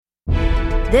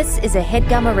This is a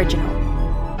HeadGum original.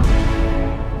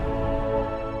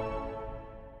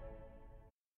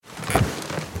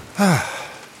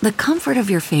 The comfort of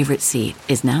your favorite seat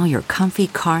is now your comfy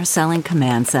car-selling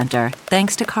command center,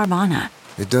 thanks to Carvana.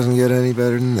 It doesn't get any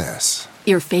better than this.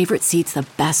 Your favorite seat's the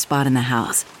best spot in the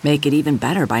house. Make it even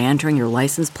better by entering your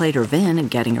license plate or VIN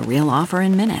and getting a real offer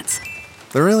in minutes.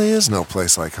 There really is no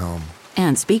place like home.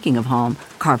 And speaking of home,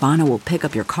 Carvana will pick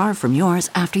up your car from yours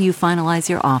after you finalize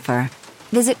your offer.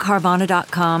 Visit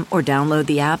Carvana.com or download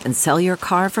the app and sell your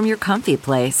car from your comfy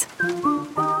place.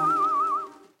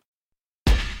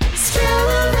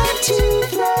 To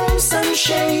throw some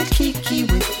shade, Kiki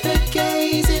with the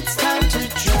gaze. It's time to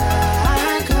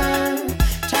drag her.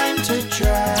 Time to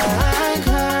drag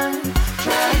her.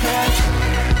 Drag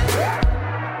her.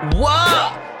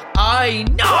 Whoa! I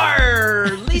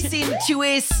know! Listen to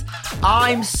us.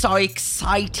 I'm so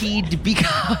excited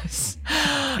because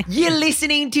you're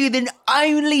listening to the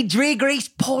only Drag Race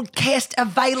podcast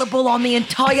available on the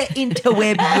entire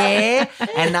interweb, yeah?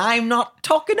 And I'm not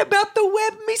talking about the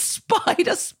web Miss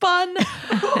Spider spun.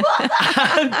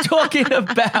 I'm talking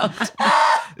about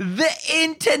the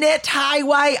internet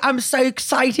highway. I'm so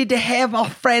excited to have our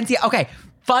friends here. Okay,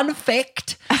 fun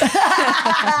fact.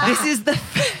 This is the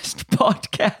first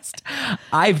podcast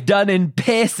I've done in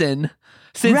person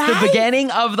since the beginning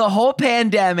of the whole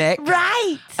pandemic.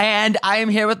 Right. And I am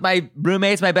here with my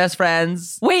roommates, my best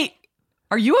friends. Wait,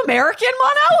 are you American,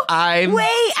 Mano? Wait,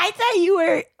 I thought you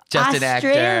were just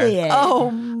Australian. an actor.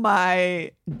 Oh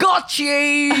my. Got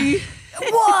you.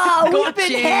 Whoa, we've Got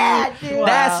been you. had, dude.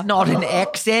 That's not an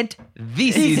accent.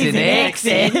 This is an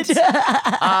accent. Listen,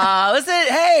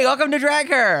 hey, welcome to Drag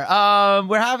Her.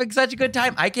 We're having such a good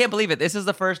time. I can't believe it. This is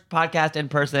the first podcast in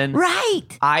person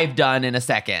I've done in a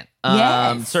second.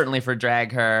 Yes. Certainly for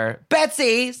Drag Her.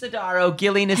 Betsy, Sodaro,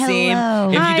 Gilli, Nissim. Hello.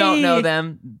 If Hi. you don't know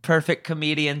them, perfect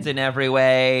comedians in every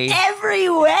way. Every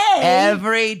way.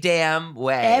 Every damn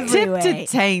way. Tip to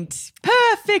taint.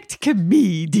 Perfect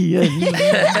comedian.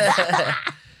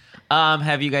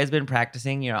 Have you guys been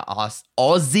practicing your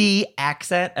Aussie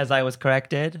accent as I was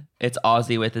corrected? It's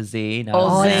Aussie with a Z, not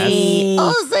a Z.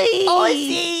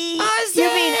 Aussie. You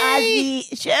mean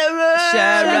Aussie?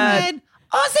 Sharon.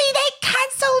 Aussie, they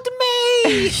cancelled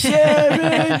me.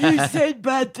 Sharon, you said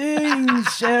bad things,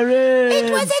 Sharon.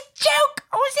 It was a joke,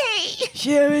 Aussie.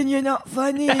 Sharon, you're not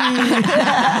funny.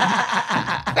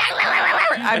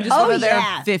 I'm just one of their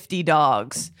 50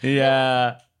 dogs.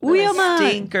 Yeah. Wilma,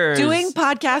 stinkers. doing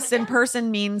podcasts in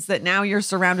person means that now you're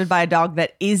surrounded by a dog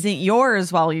that isn't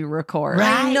yours while you record.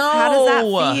 I know. How does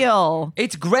that feel?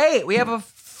 It's great. We have a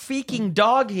freaking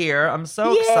dog here. I'm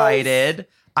so excited.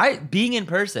 Being in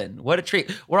person, what a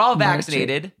treat. We're all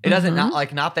vaccinated. It doesn't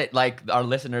not that like our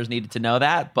listeners needed to know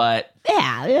that, but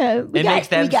makes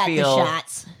them feel. The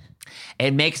shots.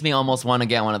 It makes me almost want to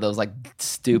get one of those like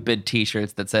stupid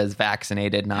T-shirts that says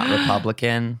 "vaccinated, not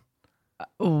Republican."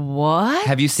 What?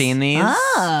 Have you seen these?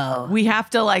 Oh, we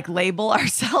have to like label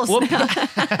ourselves now. It's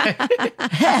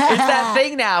that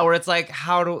thing now where it's like,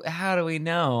 how do we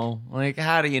know? Like,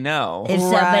 how do you know? If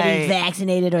somebody's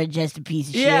vaccinated or just a piece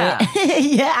of shit.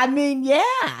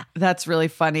 Yeah. That's really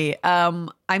funny.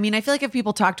 I mean, I feel like if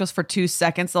people talk to us for 2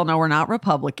 seconds, they'll know we're not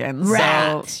Republicans.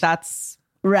 Right. So that's,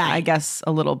 I guess,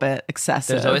 a little bit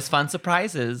excessive. There's always fun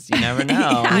surprises. You never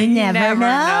know. You never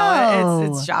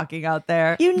know. It's shocking out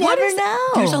there. You never know.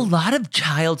 There's a lot of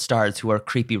child stars who are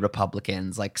creepy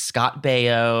Republicans, like Scott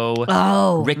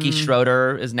Baio. Ricky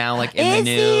Schroeder is now like in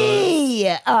the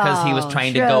news because he was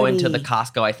trying to go into the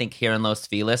Costco, I think here in Los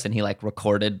Feliz, and he like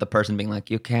recorded the person being like,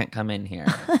 "You can't come in here."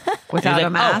 Without a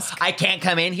mask? I can't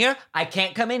come in here. I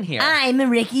can't come in here. I'm a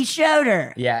Ricky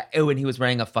Schroeder. Yeah. Oh, and he was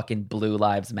wearing a fucking Blue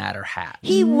Lives Matter hat.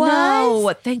 He was?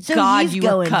 No, thank God he's you were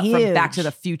going cut huge. from Back to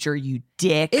the Future, you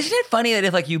dick. Isn't it funny that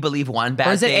if like you believe one bad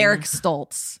Or is it thing, Eric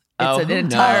Stoltz? Oh, It's an who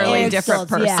entirely knows? different Eric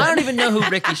Stoltz, person. yeah. I don't even know who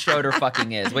Ricky Schroeder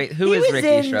fucking is. Wait, who He is was Ricky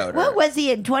in, Schroeder? What was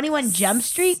he in 21 Jump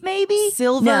Street, maybe?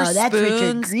 Silver No, that's Richard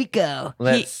Spoons. Grieco.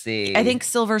 Let's see. I think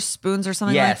Silver Spoons or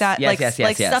something Yes, like that. yes,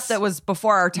 like yes. stuff that was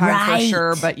before our time for Right.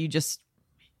 sure, but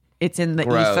it's in the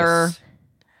Gross. ether.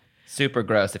 Super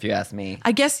gross, if you ask me.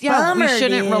 I guess, Bummer, we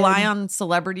shouldn't dude. rely on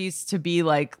celebrities to be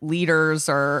like leaders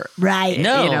or, Right.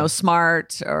 No.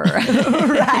 smart or,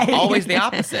 Right. Always the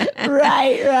opposite.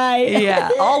 Right.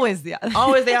 yeah, always the,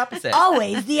 Always the opposite.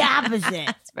 Always the opposite.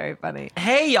 it's very funny.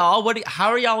 Hey, y'all. How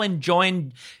are y'all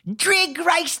enjoying Drag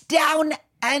Race Down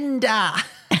Under?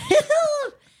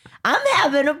 I'm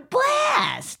having a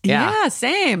blast. Yeah,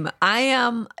 same. I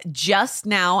am just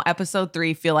now, episode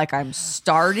 3, feel like I'm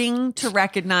starting to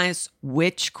recognize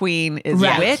which queen is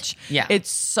Right. which. Yeah. It's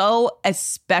so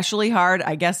especially hard,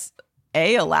 I guess,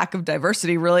 a lack of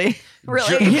diversity really makes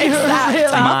that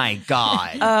tough. My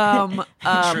God.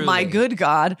 My good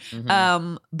God.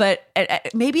 Mm-hmm. But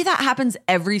maybe that happens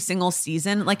every single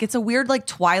season. Like it's a weird like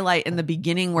Twilight in the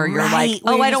beginning where you're Right, like,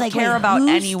 where oh, you're I just don't like, care wait, about who's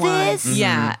anyone. this?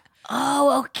 Yeah.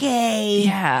 Oh, okay.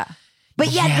 Yeah. But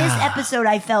this episode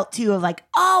I felt too of like,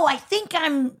 oh, I think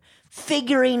I'm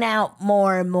figuring out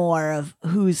more and more of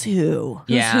who's who.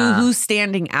 Who's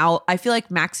standing out. I feel like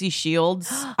Maxie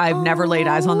Shields. I've never laid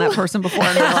eyes on that person before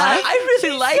in my life. I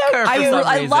really like her for some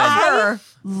I reason. love her.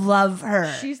 Love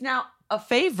her. She's now a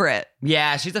favorite.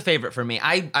 Yeah, she's a favorite for me.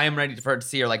 I am ready for her to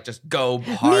see her like just go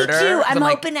harder. Me too. 'Cause I'm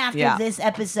like, hoping after this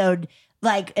episode,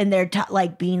 like, and they're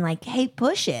like being like, "Hey,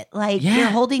 push it! Like Yeah. you're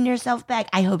holding yourself back."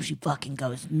 I hope she fucking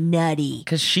goes nutty.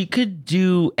 because she could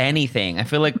do anything. I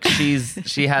feel like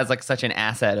she has like such an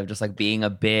asset of just like being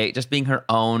being her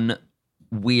own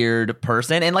weird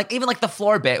person, and like even like the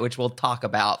floor bit, which we'll talk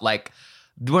about. Like,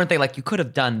 weren't they like you could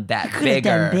have done that could have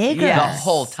done bigger. the Yes.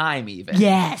 whole time, even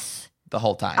Yes. the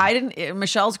whole time.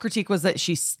 Michelle's critique was that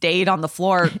she stayed on the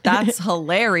floor. That's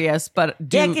hilarious, but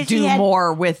Yeah, 'cause she do had-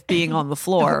 more with being on the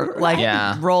floor. Like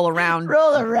Yeah. roll around,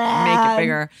 Roll around. make it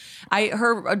bigger.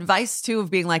 Her advice too of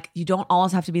being like, you don't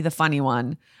always have to be the funny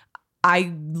one.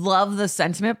 I love the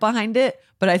sentiment behind it,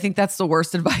 but I think that's the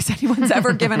worst advice anyone's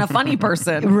ever given a funny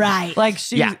person. Right. Like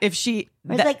Yeah. if she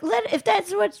It's like if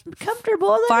that's what's comfortable,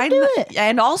 let her find do it.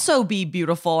 and also be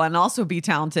beautiful and also be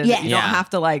talented. Yes. You don't Yeah. have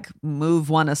to like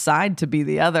move one aside to be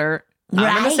the other. I'm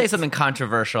going to say Right. something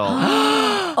controversial.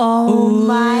 Oh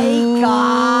my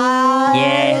God.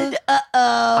 Yeah.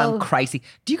 Uh-oh. I'm crazy.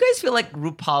 Do you guys feel like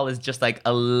RuPaul is just like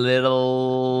a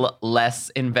little less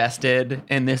invested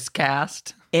in this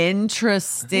cast?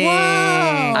 Interesting.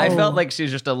 Whoa. I felt like she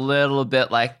was just a little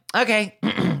bit like, okay,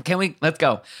 let's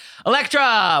go.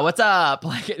 Electra, what's up?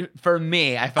 Like for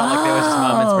me, I felt like there was just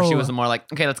moments where she was more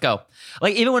like, okay, let's go.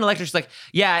 Like even when Electra's like,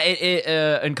 yeah,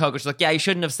 and Coco, she's like, yeah, you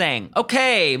shouldn't have sang.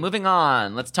 Okay, moving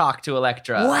on. Let's talk to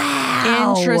Electra.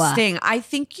 Wow. Interesting. I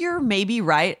think you're maybe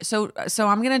right. So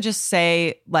I'm gonna just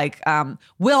say like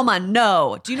Wilma,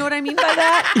 no. Do you know what I mean by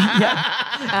that?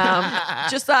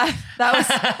 Just that was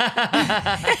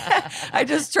I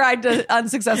just tried to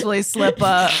unsuccessfully slip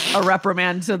a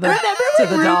reprimand to the Remember to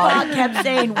when the dog. RuPaul kept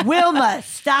saying, "Wilma,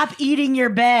 stop eating your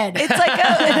bed." It's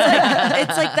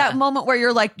like that moment where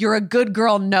you're like, you're a good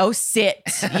girl, no sit.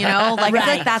 You know, like I feel like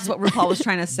Right. that's what RuPaul was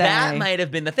trying to say. That might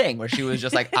have been the thing where she was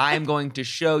just like, I'm going to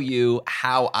show you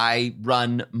how I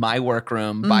run my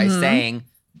workroom by saying,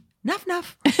 nuff,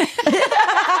 nuff.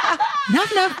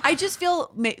 I just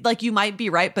feel like you might be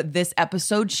right, but this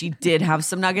episode she did have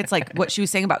some nuggets, like what she was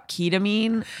saying about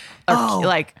ketamine.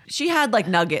 Like she had like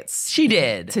nuggets She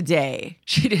did. today.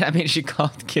 She did. I mean, she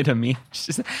called ketamine.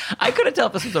 I couldn't tell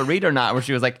if this was a read or not, where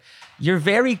she was like, you're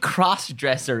very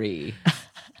cross-dressery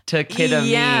to ketamine.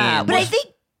 Yeah, But I think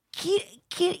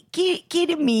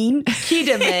ketamine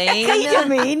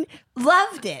ketamine.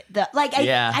 loved it.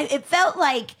 Yeah. It felt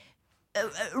like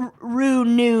Rue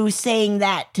knew saying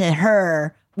that to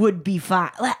her would be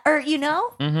fine, or you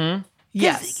know. Mm-hmm.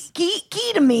 Yes.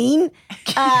 Ketamine,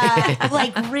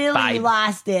 like really Bye.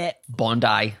 lost it.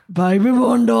 Bondi. Baby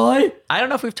Bondi. I don't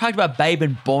know if we've talked about Babe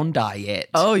and Bondi yet.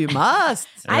 Oh, you must.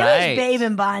 I Right. wish Babe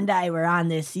and Bondi were on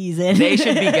this season. They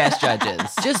should be guest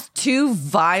judges. Just two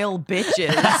vile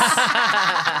bitches.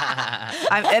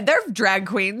 They're drag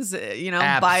queens, you know,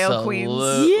 bio queens.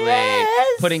 Absolutely.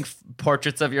 Yes. Putting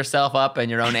portraits of yourself up in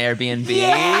your own Airbnb.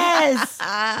 Yes.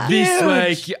 This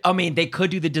Huge. way, I mean, they could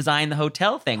do the design the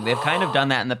hotel thing. They've kind of done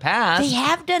that in the past. They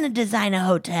have done a design a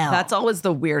hotel. That's always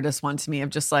the weirdest one to me of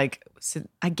just like,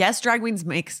 I guess drag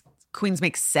queens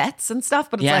make sets and stuff,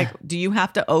 but it's Yeah. like, do you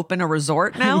have to open a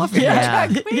resort now if you're Yeah. a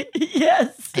drag queen?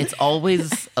 yes. It's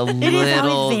always a is little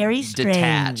always very strange.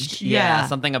 detached. Yeah.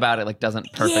 Something about it like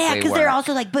doesn't perfectly Yeah, work. because they're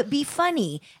also like, but be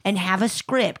funny and have a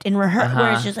script and rehearse.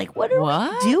 Where it's just like, what are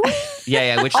What? we doing?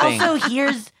 yeah, which thing? Also,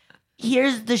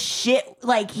 here's the shit.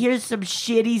 Like, here's some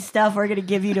shitty stuff we're gonna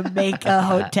give you to make a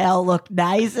hotel look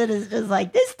nice, and it's just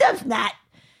like this stuff's not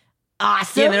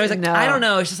awesome. Yeah, and there was like, No. I don't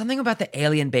know. It's just something about the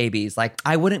alien babies. Like,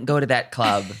 I wouldn't go to that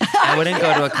club. I wouldn't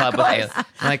go to a club with aliens.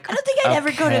 Like, I don't think I'd ever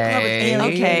go to a club with okay.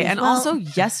 aliens. Okay, and Well, also,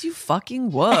 yes, you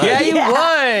fucking would. Yeah, you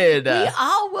would. we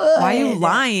all would. Why are you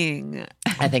lying?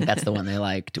 I think that's the one they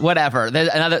liked. Whatever. There's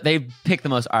another. They pick the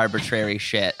most arbitrary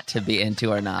shit to be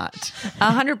into or not.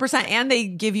 100%. And they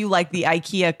give you like the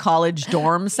IKEA college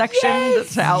dorm section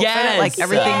to outfit Yes. it. Like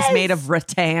everything's Yes. made of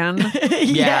rattan.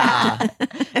 Yeah.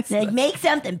 Like, make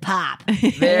something pop.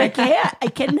 There- I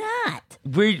cannot.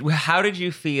 How did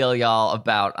you feel, y'all,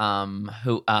 about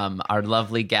our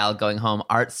lovely gal going home,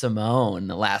 Art Simone,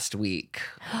 last week?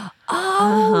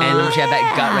 Oh, And she had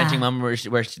that gut-wrenching moment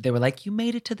where they were like, "You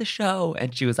made it to the show,"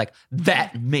 and she was like,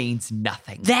 "That means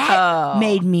nothing." that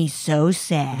made me so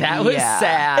sad. That was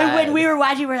sad. And when we were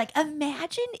watching, we were like,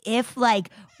 imagine if like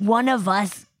one of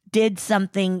us did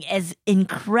something as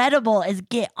incredible as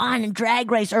get on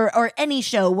Drag Race or any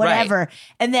show, whatever,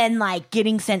 and then like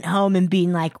getting sent home and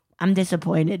being like, I'm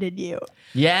disappointed in you.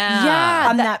 Yeah.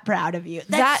 I'm not proud of you. That's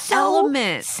that so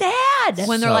element. sad.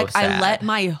 When they're So like, sad. I let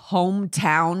my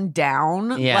hometown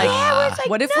down. Yeah. Like, Yeah, where it's like,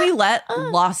 what if we let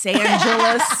Los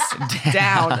Angeles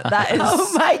down? That is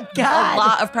Oh my God. a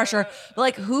lot of pressure.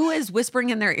 Like, who is whispering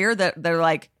in their ear that they're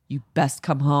like, you best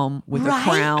come home with a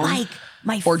crown? Like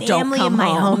my or don't family come in my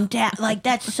home. hometown. Like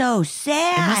that's so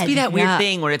sad. It must be that weird Yeah.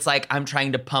 thing where it's like, I'm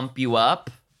trying to pump you up,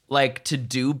 like to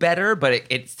do better, but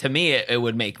it's to me, it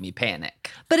would make me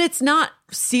panic. But it's not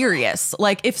serious.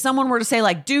 Like, if someone were to say,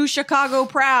 like, do Chicago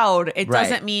proud, it Right.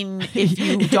 doesn't mean if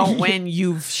you don't win,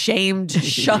 you've shamed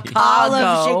Chicago. All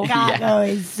of Chicago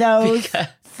is so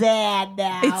sad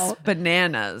now. It's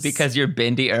bananas. Because your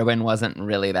Bindi Irwin wasn't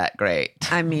really that great.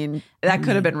 I mean, that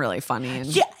could have been really funny.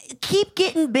 And She keep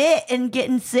getting bit and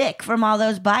getting sick from all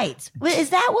those bites. Is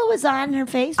that what was on her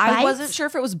face? I Bites? wasn't sure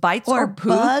if it was bites Or or poop.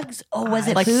 bugs? Or was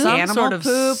it Like poop? some animal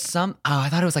poop. I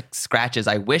thought it was like scratches.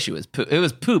 I wish it was poop. It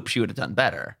was poop. She would have done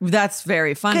better. That's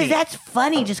very funny. Because that's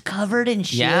funny, just covered in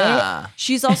shit. Yeah.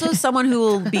 She's also someone who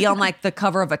will be on like the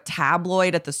cover of a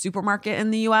tabloid at the supermarket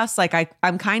in the US. Like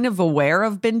I'm kind of aware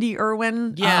of Bindi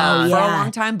Irwin Yeah. for yeah. a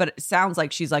long time, but it sounds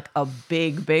like she's like a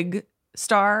big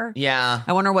star. Yeah.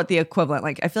 I wonder what the equivalent,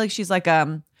 like I feel like she's like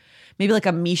maybe like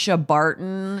a Misha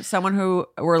Barton, someone who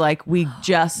we're like, we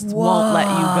just won't let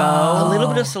you go. A little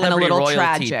bit of And a celebrity little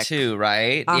royalty tragic. too,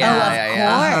 right? Uh-huh. Oh,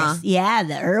 Yeah. of course. Yeah,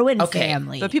 the Irwin Okay.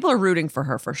 family. But people are rooting for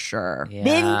her for sure. Yeah.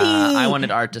 Bindi. I wanted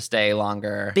Art to stay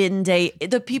longer. Bindi,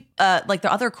 the people, like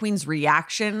the other queen's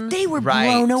reaction. They were Right.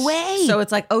 blown away. So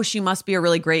it's like, oh, she must be a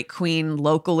really great queen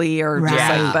locally, or just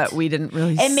Right. like, but we didn't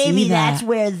really and maybe see that's that.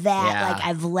 where that Yeah. like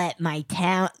I've let my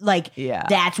town like Yeah.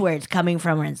 that's where it's coming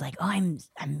from where it's like, oh, I'm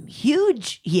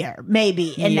huge here,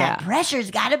 maybe. And Yeah. that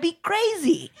pressure's gotta be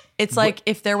crazy. It's like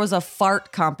if there was a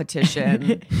fart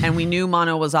competition and we knew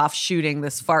Mano was off shooting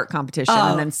this fart competition,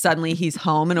 Oh. and then suddenly he's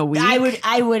home in a week.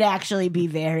 I would actually be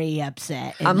very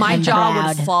upset. And, my and jaw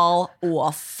proud. would fall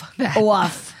off.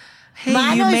 off. Hey,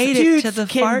 Mano's you made it to toots the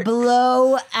can fart.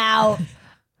 blow out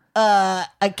a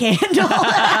candle.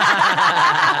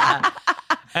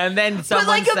 And then someone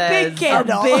like a says, big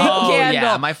candle. A big "Oh candle.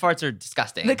 yeah, my farts are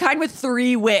disgusting." The kind with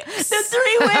 3 wicks. The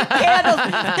 3-wick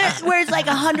candles, where it's like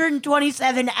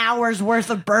 127 hours worth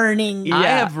of burning. I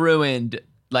have ruined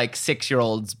like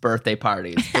 6-year-olds' birthday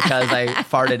parties because I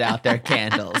farted out their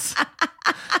candles.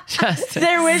 Just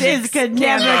Their wishes 6 could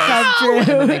never candles. come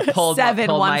true. they pulled 7,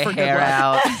 pulled 1 my for good hair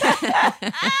luck.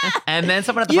 out. And then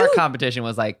someone at the fart competition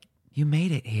was like, "You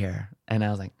made it here," and I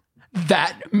was like,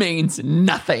 "That means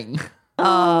nothing."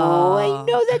 Oh, I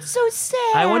know, that's so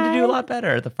sad. I wanted to do a lot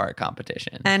better at the fart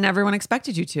competition. And everyone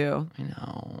expected you to I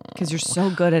know. because you're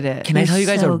so good at it. Can I tell you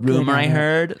guys so a good rumor at I it.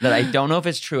 heard that I don't know if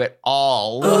it's true at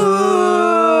all?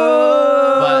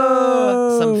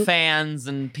 But some fans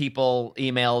and people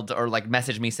emailed or like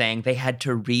messaged me saying they had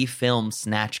to refilm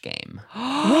Snatch Game.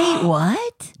 Wait,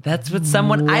 what? That's what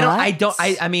someone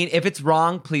I mean, if it's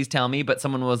wrong, please tell me. But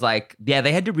someone was like, yeah,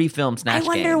 they had to refilm Snatch I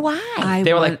wonder Game. why.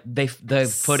 They were like, the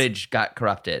footage got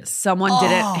corrupted. someone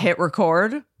didn't hit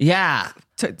record, Yeah.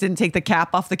 didn't take the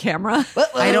cap off the camera.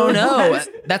 I don't know.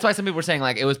 That's why some people were saying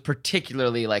like it was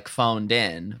particularly like phoned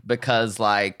in because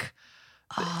like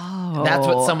that's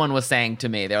what someone was saying to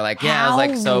me. They're like, yeah, it was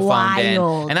like so phoned in.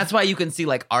 wild. And that's why you can see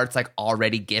like Art's like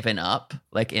already given up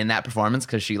like in that performance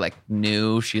because she like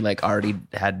knew she like already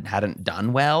hadn't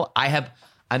done well.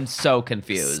 I'm so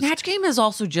confused. Snatch Game is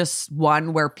also just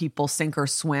one where people sink or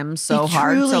swim so it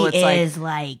hard. truly So it's is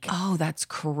like, like oh, that's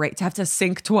great. To have to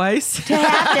sink twice. to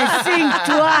have to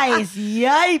sing twice.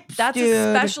 Yipes, That's dude.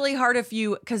 especially hard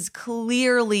because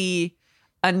clearly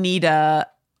Anita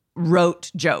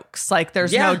wrote jokes. Like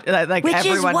there's Yeah. no, like Which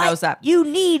everyone is what knows that. you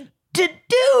need to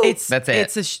do. That's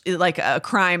it. It's like a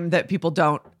crime that people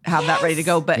don't have that ready to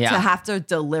go. But Yeah. to have to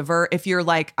deliver, if you're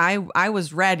like, I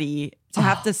was ready, to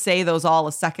have to say those all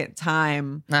a second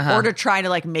time, Uh-huh. or to try to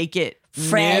like make it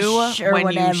Fresh new or when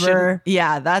whatever. you shouldn't.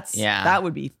 Yeah, Yeah. that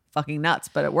would be fucking nuts.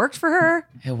 But it worked for her.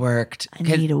 It worked. I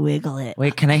need to wiggle it.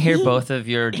 Wait, can I hear both of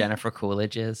your Jennifer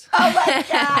Coolidges? Oh my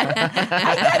god! I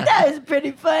thought that was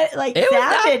pretty fun. Like It was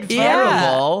not sounded fun.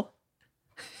 terrible.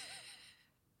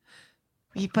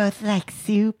 We both like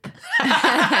soup.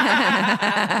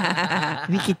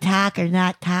 We could talk or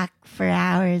not talk for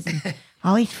hours and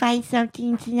always find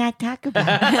something to not talk about.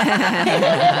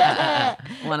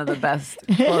 One of the best.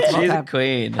 She's a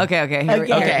queen. Okay.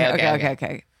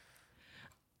 Okay.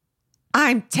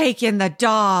 I'm taking the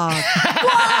dog.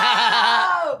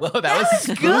 Whoa, that was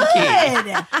spooky. Good.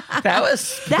 That was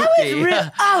spooky. That was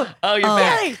real. Oh, you're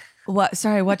back. Really? What?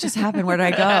 Sorry, what just happened? Where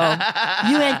did I go?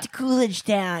 You went to Coolidge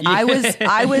Town. I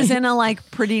was in a like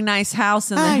pretty nice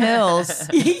house in the hills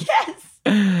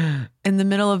Yes. in the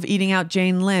middle of eating out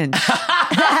Jane Lynch.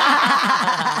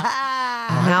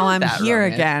 Now I'm That here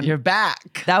Roman. again. You're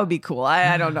back. That would be cool.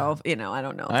 I don't know. I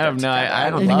don't know. if I have that's no. good. I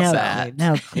don't No love clue, that.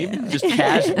 no clue. Even just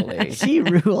casually. She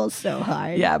rules so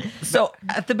hard. Yeah. So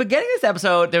at the beginning of this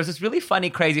episode, there was this really funny,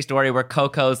 crazy story where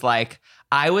Coco's like,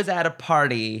 I was at a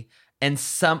party and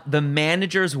the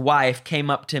manager's wife came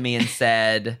up to me and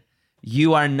said,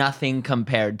 "You are nothing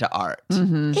compared to art."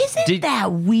 Isn't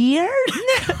that weird?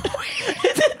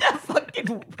 Isn't that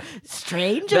fucking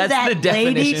strange of That's that the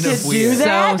lady definition to of do weird.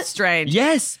 that? So strange.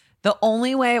 Yes. The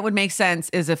only way it would make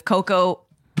sense is if Coco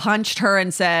punched her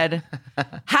and said,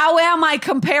 "How am I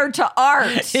compared to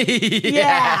art?"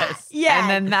 Yes. Yeah. And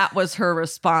then that was her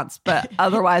response. But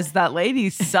otherwise, that lady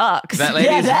sucks. That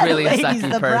lady's that really a lady's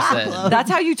sucky the person. problem. That's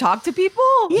how you talk to people?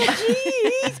 Yeah,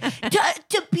 jeez.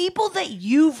 to people that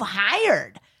you've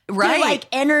hired Right. to like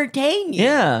entertain you.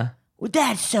 Yeah. Well,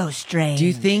 that's so strange. Do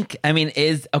you think,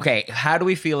 how do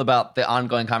we feel about the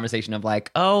ongoing conversation of like,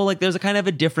 oh, like there's a kind of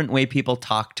a different way people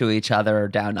talk to each other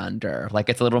down under? Like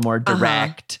it's a little more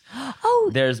direct. Oh,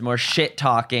 There's more shit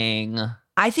talking.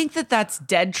 I think that that's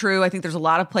dead true. I think there's a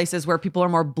lot of places where people are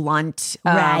more blunt.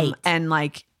 Right. And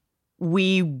like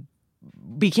we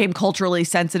became culturally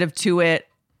sensitive to it.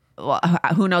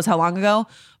 Who knows how long ago?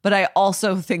 But I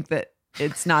also think that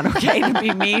it's not okay to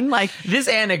be mean. Like This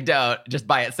anecdote just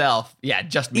by itself,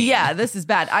 just me. yeah, this is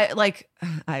bad.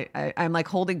 I'm like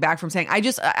holding back from saying.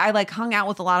 I like hung out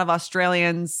with a lot of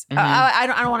Australians. I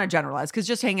don't want to generalize because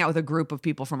just hanging out with a group of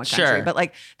people from a country, Sure. but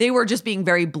like they were just being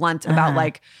very blunt about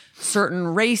like certain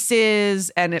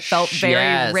races, and it felt very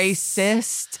Yes.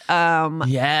 racist.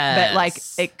 Yes. But like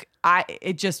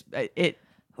it.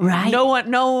 right. No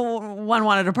one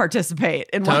wanted to participate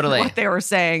in Totally. what they were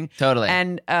saying. Totally.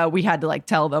 And we had to like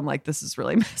tell them like this is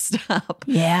really messed up.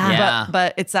 Yeah. Yeah.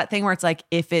 But it's that thing where it's like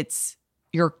if it's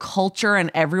your culture and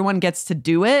everyone gets to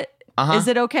do it, is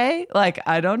it okay? Like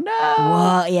I don't know.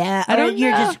 Well, yeah. I don't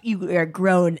know. You are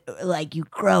grown, like you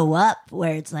grow up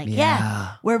where it's like,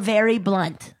 yeah, we're very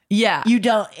blunt. Yeah. You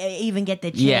don't even get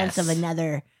the chance Yes. of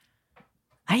another.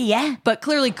 Yeah. But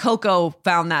clearly Coco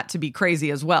found that to be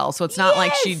crazy as well. So it's not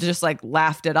like she just like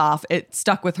laughed it off. It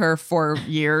stuck with her for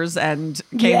years and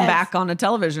came Yes. back on a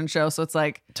television show. So it's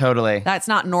like Totally. that's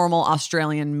not normal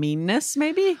Australian meanness,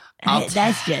 maybe.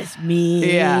 That's just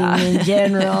me Yeah. in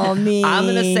general. Me. I'm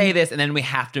gonna say this, and then we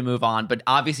have to move on. But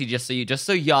obviously, just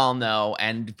so y'all know,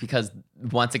 and because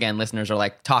once again, listeners are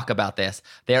like, talk about this.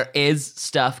 There is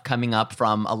stuff coming up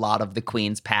from a lot of the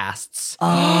Queen's pasts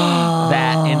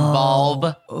that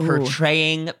involve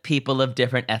portraying people of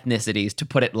different ethnicities, to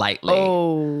put it lightly.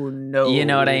 Oh no. You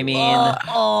know what I mean?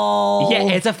 Oh. Yeah,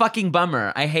 it's a fucking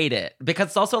bummer. I hate it because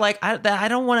it's also like I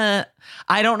don't want to.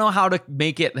 I don't know how to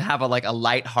make it have a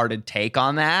lighthearted take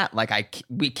on that. Like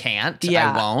we can't.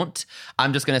 Yeah. I won't.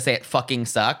 I'm just gonna say it fucking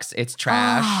sucks. It's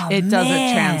trash. Oh, It doesn't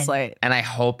man. translate. And I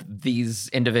hope these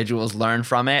individuals learn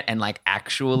from it and like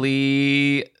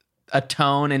actually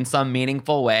atone in some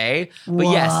meaningful way. But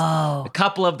yes, Whoa. a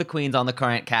couple of the queens on the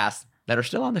current cast that are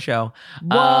still on the show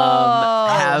Whoa.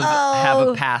 have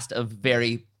a past of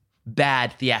very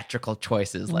bad theatrical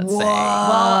choices, let's say. Well,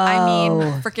 I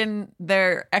mean, freaking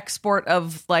their export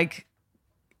of like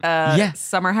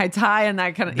Summer Heights High and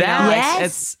that kind of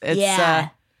Yes.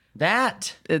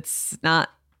 That it's not.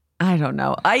 I don't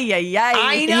know. I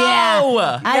know.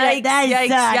 That Yikes,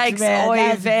 sucks, yikes, man. oy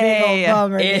That's a big vey. old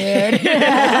bummer, dude.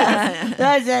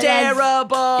 That's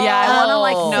terrible. Yeah, I want to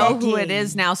like know Oh. who it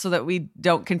is now so that we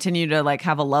don't continue to like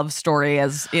have a love story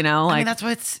as you know. Like I mean, that's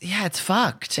why it's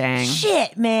fucked. dang.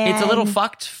 shit, man. It's a little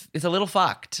fucked. It's a little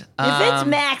fucked. If it's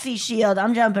Maxi Shield,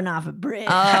 I'm jumping off a bridge.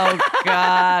 Oh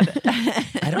God.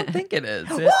 I don't think it is.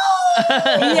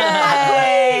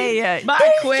 Yay! My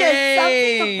There's queen. just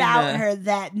something about her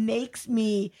that makes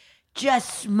me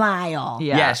just smile.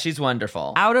 Yeah, she's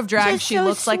wonderful. Out of drag, Just she so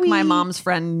looks like my sweet. mom's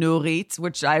friend Nurit,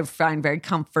 which I find very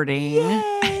comforting.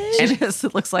 Yes. She just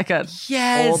looks like a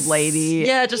Yes. old lady.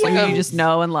 Yeah, just like like you just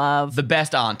know and love. the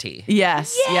best auntie.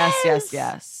 Yes.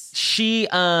 She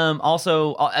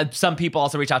also, some people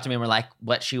also reached out to me and were like,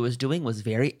 what she was doing was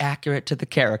very accurate to the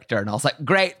character. And I was like,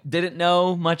 great. Didn't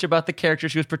know much about the character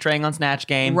she was portraying on Snatch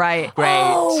Game. Right. Great.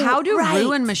 How do right.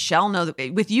 Rue and Michelle know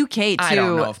that, with UK too? I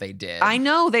don't know if they did. I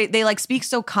know they like speak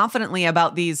so confidently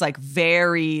about these like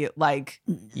very like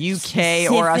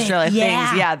UK or Australia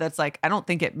things. Yeah, that's like I don't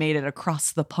think it made it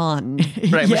across the pond.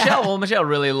 Right. Michelle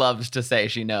really loves to say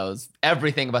she knows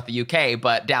everything about the UK,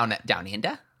 but down under? Down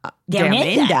Down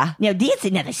under. under. Now that's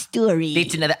another story.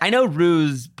 It's another. I know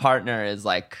Rue's partner is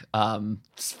like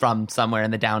from somewhere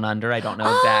in the down under. I don't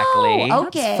know exactly.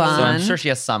 Okay. Fun. So I'm sure she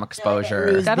has some exposure.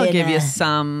 Rue's That'll been give you a-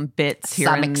 some bits here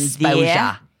Some and exposure.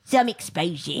 there. Some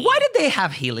exposure. Why did they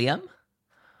have helium?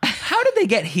 How did they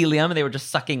get helium? They were just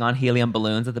sucking on helium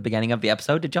balloons at the beginning of the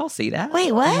episode. Did y'all see that?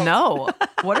 Wait, what? No.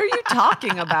 What are you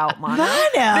talking about, Mano? Mano.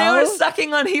 They were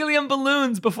sucking on helium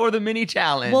balloons before the mini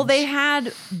challenge. Well, they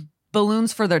had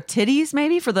balloons for their titties,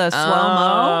 maybe for the slow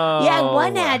mo. Oh. Yeah,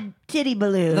 one had titty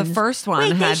balloons. The first one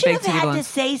Wait, they had should big have titty had to balloons.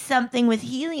 say something with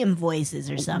helium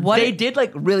voices or something. What- They did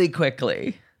like really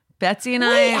quickly. Betsy and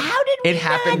Wait, I. how did we It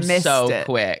happened missed so it.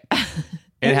 quick.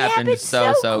 It happened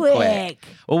so quick. quick.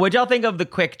 Well, what'd y'all think of the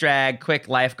quick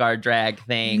lifeguard drag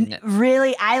thing?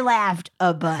 Really, I laughed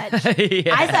a bunch.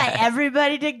 Yeah. I thought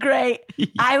everybody did great.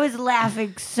 I was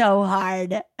laughing so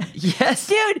hard. Yes.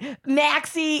 Dude,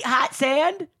 Maxie Hot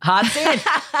Sand. Hot sand.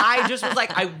 I just was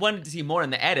like, I wanted to see more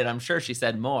in the edit. I'm sure she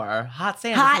said more. Hot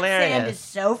sand is Hot hilarious. Sand is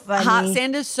so funny. Hot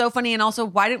sand is so funny, and also,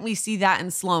 why didn't we see that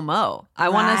in slow mo? I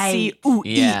want to see Right. ooh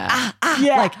Yeah.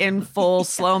 Yeah. like in full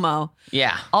slow mo.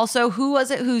 Yeah. Also, who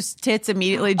was it whose tits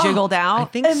immediately jiggled I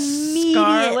out? think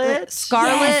Immediately.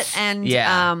 Scarlet Yes. and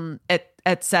Yeah.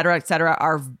 et cetera,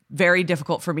 are very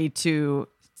difficult for me to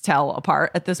tell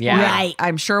apart at this point. Yeah. Right.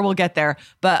 I'm sure we'll get there.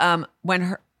 But when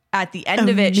her at the end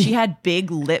of it, she had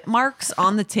big lip marks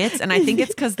on the tits, and I think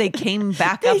it's because they came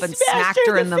back up and smashed smacked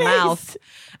her in the face. mouth.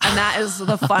 And that is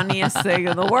the funniest thing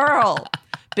in the world.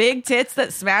 Big tits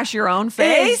that smash your own It's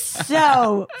face.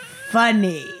 so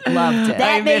funny. Loved it.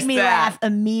 That I made missed me that. laugh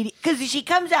immediately because she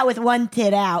comes out with one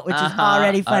tit out, which is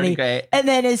already funny. already great. And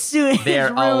then as soon as They're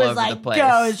Rue all was over like, the place.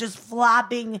 goes, just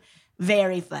flopping,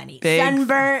 very funny. Big-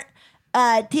 Sunburnt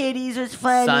titties was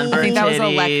funny. Sunburnt I think that was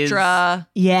titties. Electra.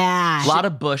 Yeah. A lot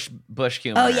of bush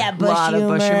humor. Oh yeah, A bush lot humor.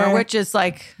 of bush humor, which is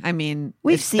like, I mean,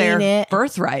 We've it's seen their it.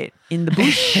 birthright in the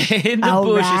bush. In the Oh,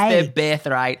 bush right. is their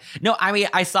birthright. No, I mean,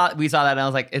 we saw that and I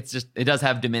was like, it does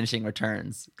have diminishing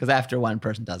returns because after one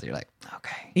person does it, you're like,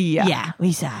 okay. Yeah.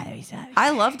 We saw it. We saw it.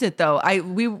 I loved it though.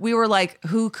 We were like,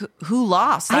 who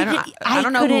lost? I I don't did- I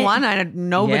don't know who couldn't- won.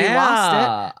 Nobody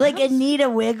lost it. Like Anita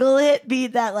Wiggle it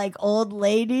beat that like old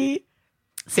lady.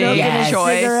 Smoking Big a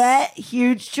choice. cigarette,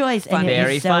 huge choice, and it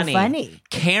Very was so funny. funny.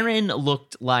 Karen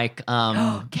looked like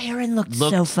Karen looked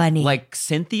so funny. like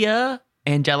Cynthia,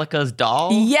 Angelica's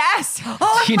doll. Yes.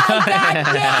 oh You my know? god,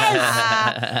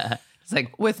 yes! It's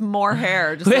like With more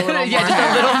hair, just a little more yeah, just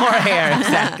hair. a little more hair.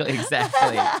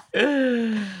 Exactly.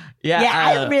 Yeah, Yeah,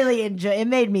 I really enjoy. It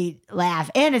made me laugh,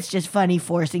 and it's just funny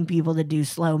forcing people to do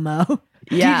slow mo.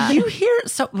 Yeah. Did you hear?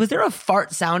 So, was there a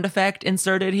fart sound effect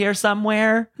inserted here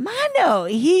somewhere? Mano,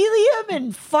 helium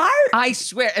and fart. I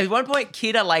swear, at one point,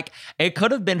 Kita, like, it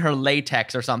could have been her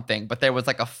latex or something, but there was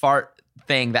like a fart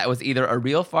thing that was either a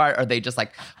real fart or they just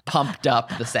like pumped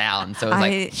up the sound. So it was I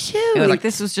like, Shoot. it was like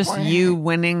this was just you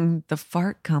winning the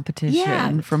fart competition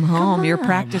Yeah, from home. You're on.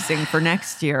 practicing for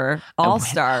next year, All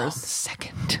Stars.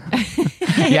 second.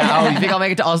 Yeah. Oh, you think I'll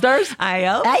make it to All Stars? I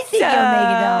hope. I think you'll make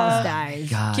it to All Stars.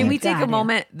 God. Can we You take got a it.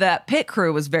 moment? That pit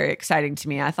crew was very exciting to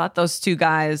me. I thought those two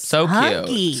guys So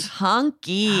Hunky. cute.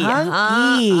 hunky,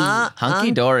 Hunky.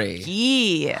 Hunky dory.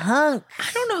 hunky. Hunk.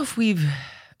 I don't know if we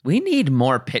need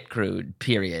more pit crew,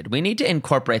 period. We need to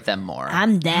incorporate them more.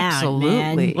 I'm down,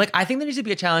 Absolutely. man. Like, I think there needs to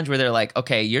be a challenge where they're like,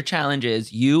 okay, your challenge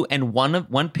is you and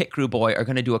one pit crew boy are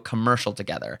going to do a commercial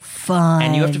together. Fun.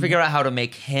 And you have to figure out how to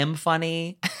make him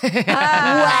funny.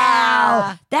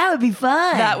 Wow, that would be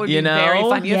fun. That would You be very know?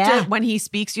 fun. You have Yeah. to, when he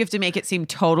speaks, you have to make it seem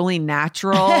totally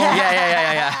natural.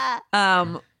 Yeah.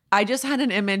 I just had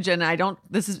an image, and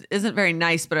isn't very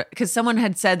nice, but because someone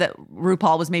had said that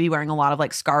RuPaul was maybe wearing a lot of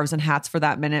like scarves and hats for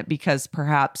that minute because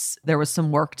perhaps there was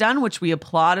some work done, which we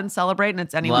applaud and celebrate, and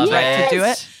it's anyone's Love right it. to do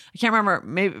it.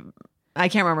 I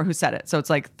can't remember who said it, so it's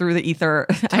like through the ether.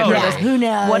 I heard Totally. this. Who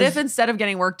knows? What if instead of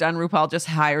getting work done, RuPaul just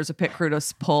hires a pit crew to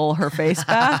pull her face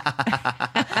back?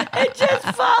 And just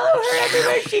follow her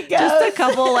everywhere she goes. Just a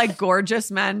couple like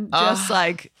gorgeous men, just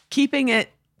like keeping it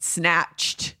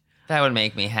snatched. That would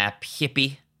make me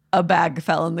happy. A bag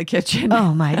fell in the kitchen.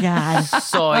 Oh my god.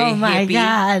 Soy Oh my hippie.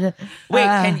 god. Wait,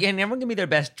 can everyone give me their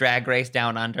best drag race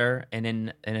down under and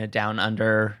in a down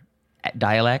under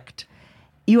dialect?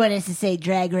 You want us to say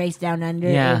Drag Race Down Under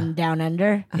in Down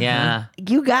Under? Yeah.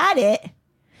 You got it.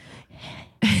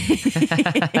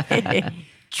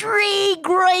 Drag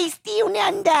Race Down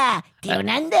Under. Down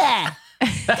Under.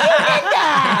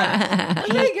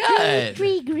 Pretty good.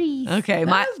 Drag Race. Okay,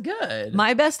 That was good.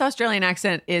 my best Australian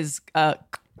accent is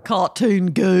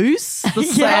cartoon goose. The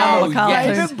sound of a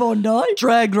cartoon. yes. Bondi.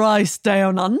 Drag Race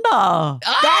Down Under.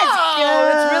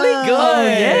 It's really Oh,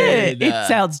 good. yeah. It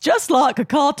sounds just like a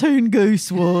cartoon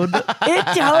goose would. It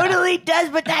totally does,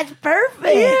 but that's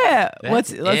perfect. Yeah.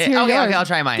 Let's hear okay, yours. okay, I'll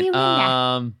try mine.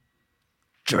 Down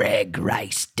Drag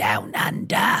Race Down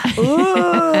Under. Ooh,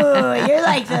 you're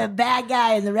like the bad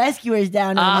guy in the Rescuers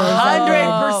Down Under.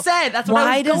 100%. That's what I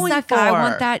Why was does going that for. guy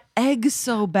want that egg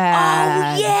so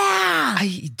bad? Oh, yeah.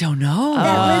 I don't know.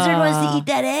 That lizard wants to eat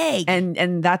that egg.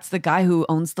 And that's the guy who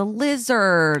owns the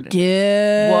lizard.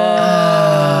 Dude.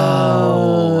 Whoa.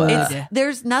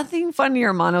 There's nothing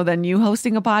funnier, Mano, than you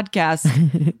hosting a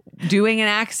podcast doing an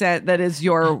accent that is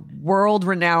your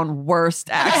world-renowned worst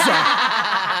accent.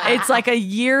 It's like a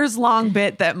years-long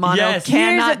bit that Mano Yes.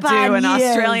 cannot Years upon do an years.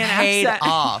 Australian Paid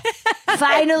accent. off.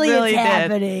 Finally, really it's did.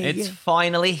 happening. It's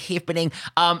finally happening.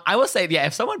 I will say, yeah,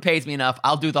 if someone pays me enough,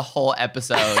 I'll do the whole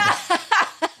episode.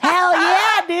 Hell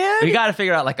yeah, dude. We got to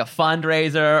figure out like a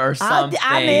fundraiser or something.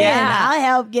 I'm in. Yeah. I'll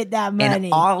help get that money.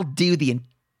 And I'll do the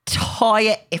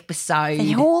entire episode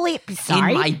The whole episode.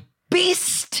 in my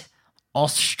best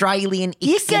Australian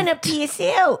You're accent. gonna piss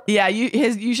out. Yeah,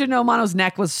 you should know Mano's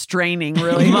neck was straining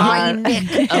really my hard.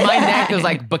 neck was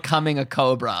like becoming a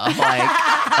cobra. Like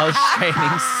I was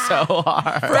training so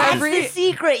hard. That's every- the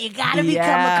secret. You gotta become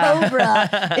Yeah. a cobra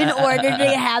in order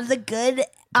to have the good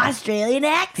Australian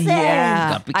accent.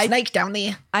 Yeah. Got big snakes down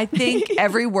there. I think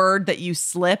every word that you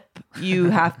slip, you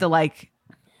have to like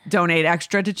donate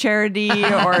extra to charity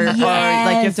or like you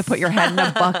have to put your head in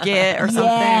a bucket or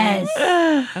something.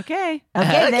 Yes. Okay.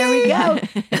 Okay, there we go.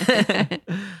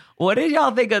 What did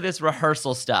y'all think of this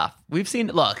rehearsal stuff? We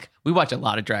watch a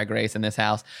lot of Drag Race in this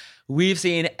house. We've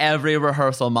seen every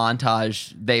rehearsal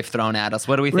montage they've thrown at us.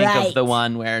 What do we think Right. of the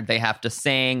one where they have to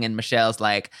sing and Michelle's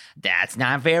like, that's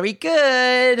not very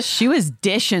good? She was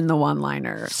dishing the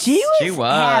one-liner. She was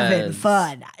was. having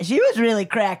fun. She was really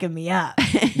cracking me up.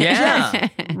 Yeah.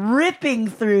 Ripping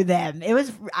through them.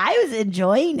 I was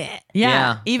enjoying it.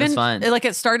 Yeah, even that's fun. like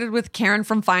it started with Karen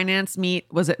from Finance meet.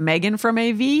 Was it Megan from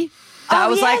AV? That Oh,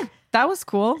 was yeah. like that was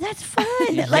cool. That's fun.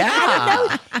 Like, I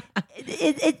don't know.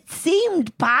 It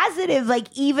seemed positive. Like,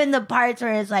 even the parts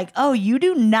where it's like, oh, you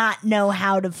do not know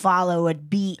how to follow a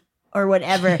beat or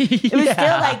whatever. It was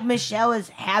still like Michelle was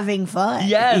having fun.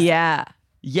 Yes. Yeah.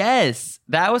 Yes,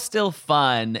 that was still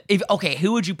fun.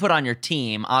 Who would you put on your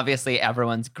team? Obviously,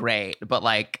 everyone's great, but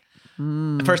like,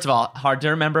 first of all, hard to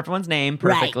remember everyone's name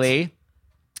perfectly.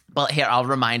 But here, I'll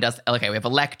remind us. Okay, we have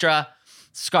Elektra,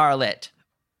 Scarlett,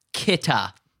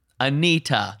 Kitta,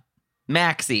 Anita,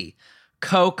 Maxie,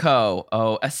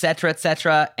 Coco, et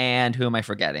cetera, and who am I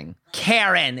forgetting?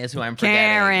 Karen is who I'm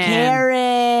forgetting.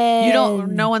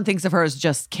 Karen. No one thinks of her as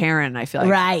just Karen, I feel like.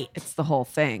 Right. It's the whole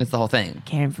thing. It's the whole thing.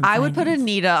 Karen from I would put Finance.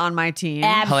 Anita on my team.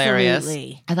 Hilarious.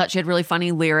 Absolutely. I thought she had really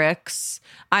funny lyrics.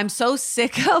 I'm so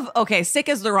sick sick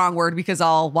is the wrong word because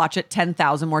I'll watch it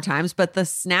 10,000 more times, but the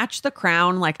snatch the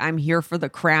crown, like I'm here for the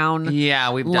crown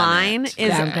Yeah, we've done line it.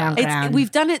 is, Crown.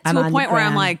 we've done it to I'm a on point the where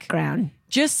I'm crown. like, Crown.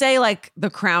 just say like the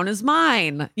crown is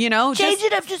mine, you know? Change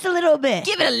Just it up just a little bit.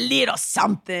 give it a little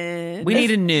something. We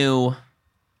need a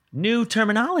new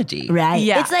terminology. Right.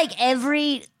 Yeah. It's like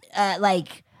every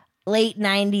like late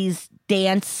 90s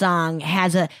dance song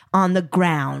has a on the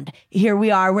ground. Here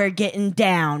we are, we're getting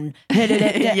down.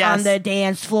 Yes. On the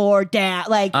dance floor down.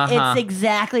 Like Uh-huh. it's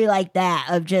exactly like that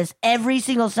of just every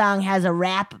single song has a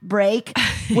rap break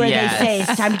where Yes. they say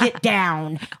it's time to get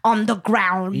down on the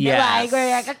ground. Yes. Like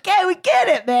we're like, okay, we get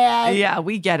it, man. Yeah,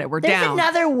 we get it. We're There's down.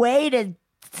 another way to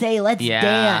say let's Yeah.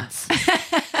 dance.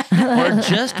 Or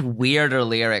just weirder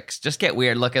lyrics. Just get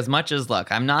weird. Look, as much as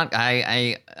I'm not.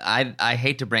 I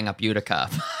hate to bring up Utica,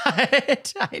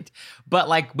 but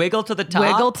like wiggle to the top.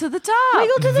 Wiggle to the top.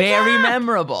 Wiggle to the very top.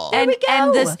 memorable. and, we go.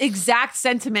 and this exact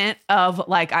sentiment of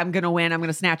like, I'm going to win, I'm going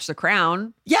to snatch the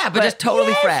crown. yeah, but just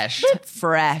totally Yes, fresh. but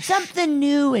Fresh. Something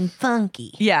new and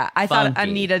funky. Yeah, I thought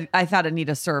Funky.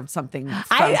 Anita served something. I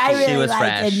funky. really She was like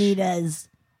fresh. Anita's.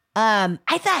 I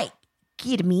thought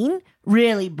Ketamine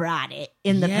really brought it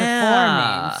in the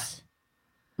Yeah. performance.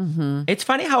 It's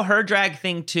funny how her drag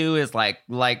thing too is like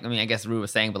I mean, I guess Rue was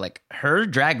saying, but like her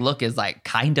drag look is like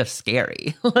kind of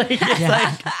scary. Like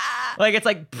it's like it's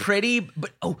like pretty, but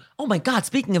oh my God!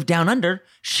 Speaking of Down Under,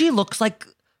 she looks like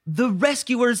the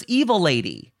Rescuers evil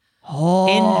lady.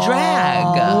 in drag.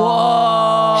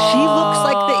 Whoa. She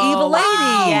looks like the evil lady.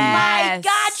 Oh Yes. my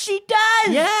God, she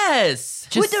does. Yes.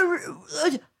 With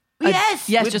the yes,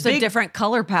 Yes, With just big- a different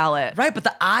color palette. Right, but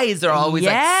the eyes are always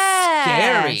like Yes.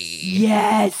 scary.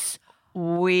 yes.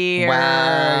 Weird.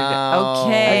 Wow.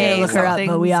 Okay. I'm gonna look her up,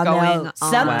 but we all something's know going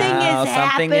something on. is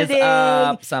Something is happening.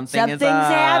 up. Something's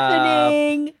up.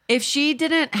 happening. If she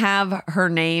didn't have her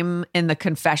name in the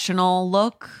confessional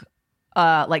look,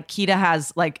 like Kita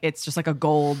has, like it's just like a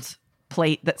gold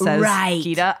plate that says Right.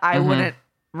 Kita, I wouldn't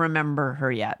remember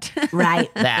her yet.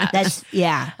 Right. That. That's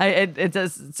yeah. It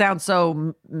does sound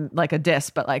so like a diss,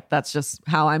 but like that's just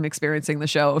how I'm experiencing the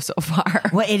show so far.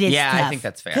 Well, it is. Yeah, I tough. think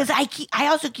that's fair. Because I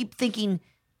also keep thinking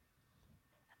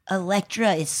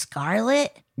Electra is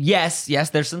Scarlet, Yes,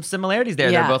 there's some similarities there.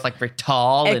 Yeah. They're both like very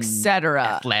tall and Etc.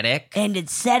 athletic. and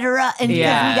etc. And because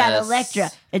we got Yes.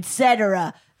 Electra,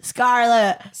 etc.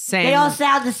 Scarlet, Same. they all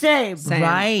sound the same. Same.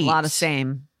 Right. A lot of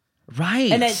same.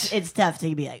 Right. And it's tough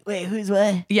to be like, wait, who's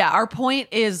what? Yeah, our point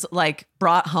is like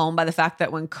brought home by the fact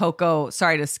that when Coco,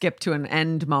 sorry to skip to an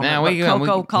end moment, No, but we-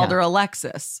 Coco we- called yeah. her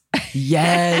Alexis.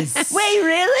 yes. Wait,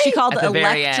 really? She called At the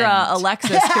very Electra end.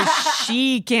 Alexis because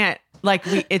she can't, like,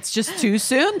 it's just too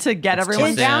soon to get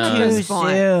everyone too down to soon. this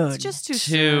point. Soon. It's just too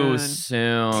Too soon.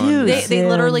 soon. Too They soon.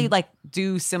 literally like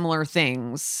do similar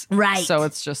things. Right. So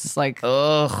it's just like,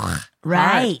 Ugh. hard.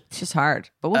 Right. It's just hard.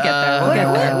 But we'll get there. We'll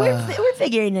get there. We're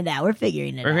figuring it out. We're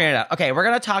figuring it We're out. figuring it out. Okay, we're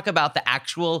gonna talk about the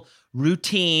actual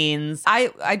routines.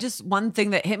 I just, one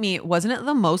thing that hit me, wasn't it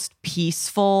the most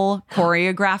peaceful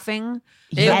choreographing?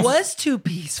 Yes. It was too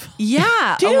peaceful.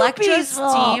 Yeah, Too Electra's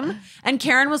peaceful. team. And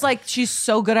Karen was like, she's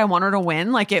so good, I want her to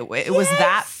win. Like it was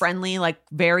that friendly, like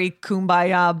very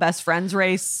kumbaya best friends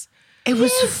race. It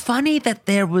was funny that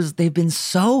they've been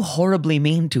so horribly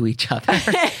mean to each other.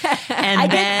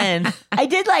 And then I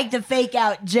did like the fake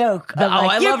out joke. Of I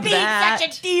like, you're loved being that.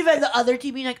 such a diva. The other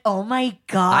team being like, oh my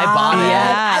God. I bought it.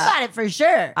 Yeah. I bought it for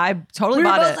sure. I totally we were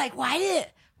bought both it. like, why didn't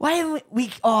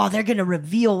we oh, they're gonna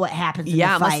reveal what happens in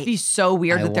Yeah, the it fight. must be so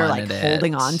weird I that they're like wanted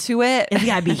holding it. on to it. It's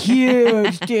gotta be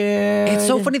huge, dude. it's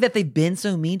so funny that they've been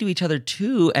so mean to each other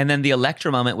too. And then the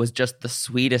Electra moment was just the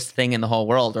sweetest thing in the whole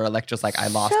world. Or Electra's like, I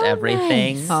lost So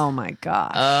everything. nice. Oh my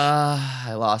gosh.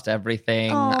 I lost everything.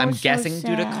 Oh, I'm so guessing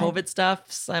due to sad. COVID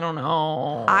stuff. I don't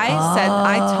know. I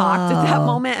talked at that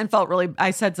moment and felt really, I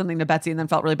said something to Betsy and then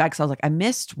felt really bad because I was like, I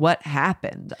missed what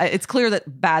happened. It's clear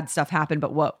that bad stuff happened,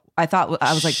 but what I thought,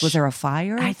 I was like, was there a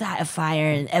fire? I thought a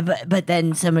fire, but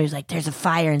then somebody was like, "There's a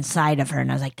fire inside of her,"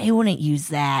 and I was like, "They wouldn't use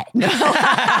that. They wouldn't use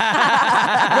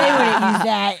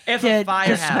that If to a fire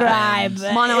describe."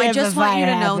 happened. Mono, I if a just want you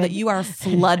to fire know that happened. you are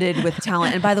flooded with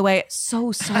talent. And by the way,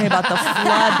 so sorry about the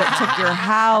flood that took your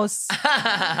house.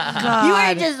 God. You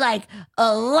are just like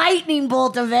a lightning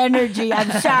bolt of energy. I'm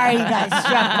sorry you got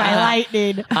struck by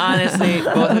lightning. Honestly,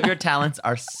 both of your talents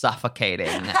are suffocating.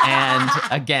 And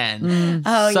again,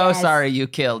 Oh, so yes. sorry you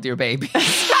killed your baby.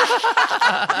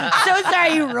 So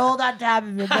sorry you rolled on top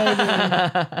of your baby.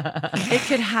 It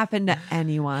could happen to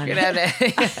anyone.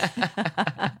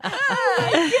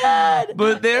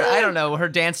 But there, I don't know, her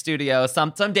dance studio,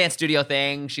 some dance studio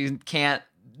thing, she can't.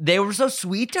 They were so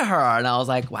sweet to her, and I was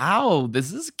like, "Wow,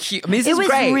 this is cute." I mean, this It is was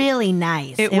great. really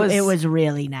nice. It It was- was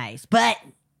really nice, but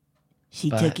she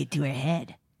took it to her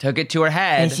head, Took it to her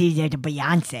head. and she's like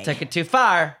Beyonce. Took it too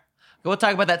far. We'll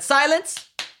talk about that silence.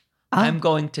 I'm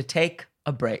going to take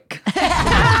a break.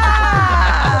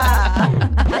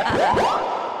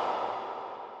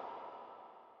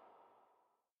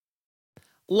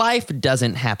 Life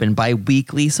doesn't happen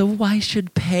bi-weekly, so why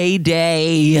should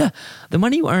payday? The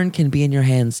money you earn can be in your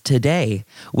hands today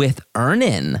with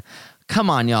Earnin. Come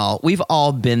on, y'all. We've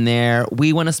all been there.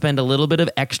 We want to spend a little bit of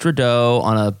extra dough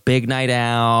on a big night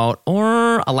out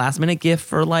or a last-minute gift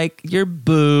for, like, your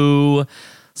boo.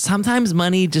 Sometimes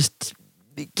money just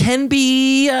can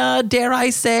be, dare I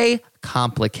say,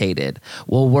 complicated.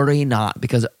 Well, worry not,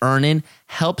 because Earnin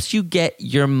helps you get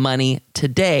your money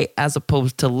today as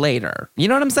opposed to later. You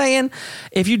know what I'm saying?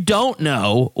 If you don't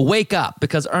know, wake up,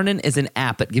 because Earnin is an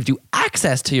app that gives you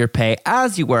access to your pay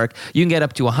as you work. You can get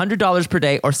up to $100 per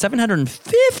day or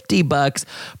 $750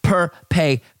 per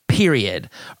pay period.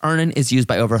 Earnin is used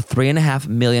by over 3.5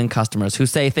 million customers who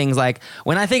say things like,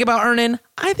 when I think about Earnin,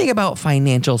 I think about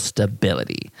financial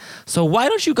stability. So why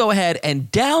don't you go ahead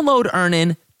and download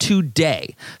Earnin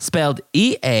today, spelled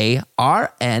EARNIN,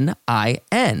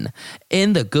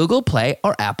 in the Google Play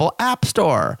or Apple App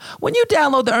Store. When you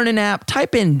download the Earnin app,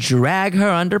 type in Drag Her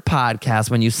Under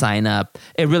Podcast when you sign up.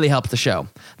 It really helps the show.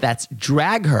 That's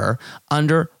Drag Her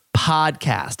Under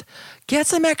podcast. Get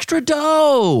some extra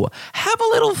dough. Have a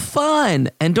little fun.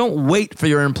 And don't wait for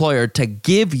your employer to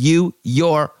give you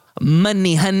your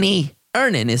money, honey.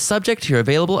 Earnin is subject to your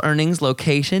available earnings,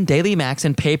 location, daily max,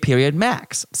 and pay period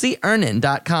max. See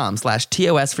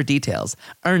earnin.com/TOS for details.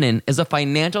 Earnin is a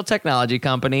financial technology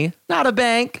company, not a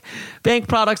bank. Bank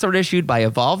products are issued by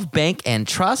Evolve Bank and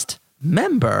Trust,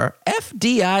 member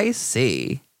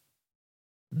FDIC.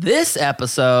 This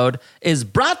episode is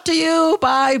brought to you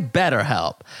by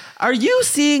BetterHelp. Are you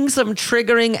seeing some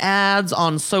triggering ads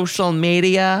on social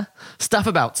media? Stuff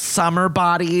about summer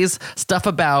bodies, stuff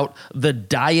about the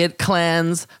diet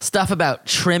cleanse, stuff about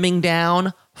trimming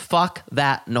down. Fuck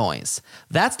that noise.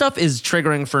 That stuff is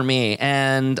triggering for me,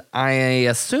 and I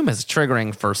assume it's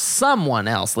triggering for someone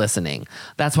else listening.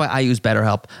 That's why I use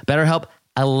BetterHelp. BetterHelp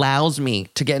allows me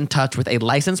to get in touch with a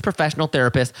licensed professional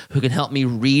therapist who can help me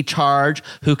recharge,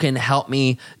 who can help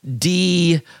me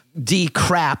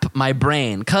de-crap my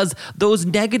brain. Because those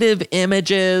negative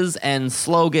images and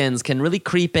slogans can really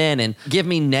creep in and give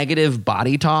me negative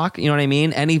body talk. You know what I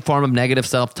mean? Any form of negative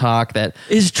self-talk that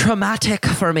is traumatic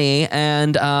for me.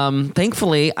 And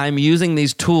thankfully, I'm using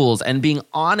these tools and being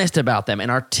honest about them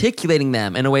and articulating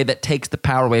them in a way that takes the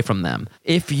power away from them.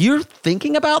 If you're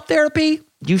thinking about therapy,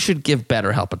 you should give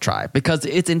BetterHelp a try because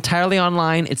it's entirely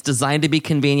online. It's designed to be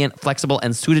convenient, flexible,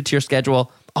 and suited to your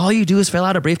schedule. All you do is fill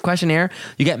out a brief questionnaire.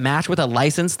 You get matched with a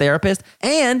licensed therapist,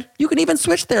 and you can even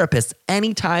switch therapists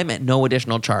anytime at no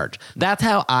additional charge. That's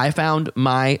how I found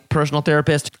my personal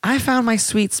therapist. I found my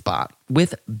sweet spot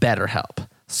with BetterHelp.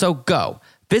 So go.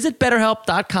 Visit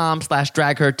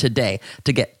BetterHelp.com/dragher today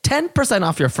to get 10%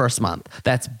 off your first month.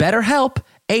 That's BetterHelp,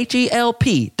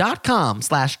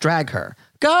 HELP.com/dragher.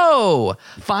 Go!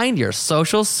 Find your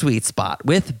social sweet spot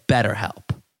with BetterHelp.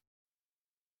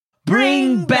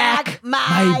 Bring back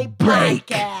my break.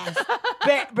 podcast.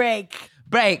 break.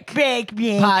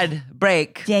 Pod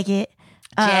break. Jacket.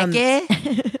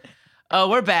 Oh,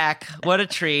 we're back. What a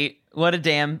treat. What a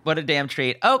damn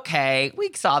treat. Okay,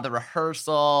 we saw the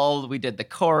rehearsal. We did the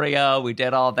choreo. We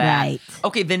did all that. Right.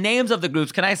 Okay, the names of the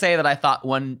groups. Can I say that I thought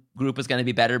one group was going to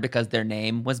be better because their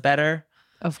name was better?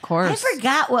 Of course. I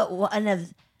forgot what one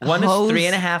of One is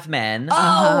 3.5 Men.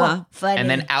 Oh, funny. And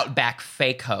then Outback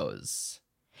Fake Hose.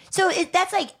 So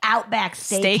that's like Outback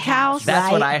Steakhouse. Steakhouse?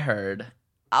 That's what right? I heard.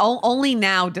 Only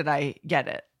now did I get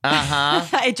it. Uh-huh.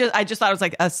 I just thought it was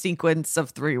like a sequence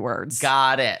of 3 words.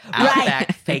 Got it.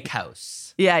 Outback Fake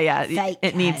House. Yeah. Fake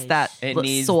It needs house. that It li-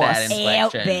 needs sauce. that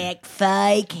inflection. Outback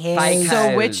Fake House. Fake So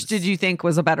House. which did you think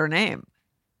was a better name?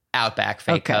 Outback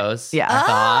Fake Okay. Hose. Yeah. I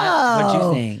thought. What'd you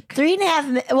Oh. think? 3.5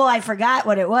 Men. Well, I forgot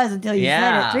what it was until you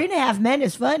Yeah. said it. 3.5 Men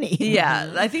is funny.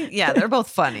 Yeah, I think they're both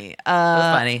funny. It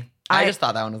was funny. I I- just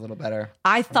thought that one was a little better.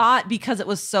 I thought because it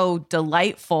was so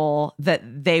delightful that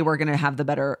they were going to have the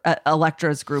better,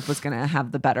 Electra's group was going to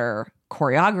have the better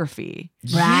choreography.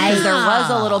 Right. Because there was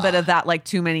a little bit of that like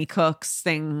too many cooks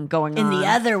thing going In on. the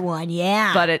other one,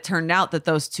 yeah. But it turned out that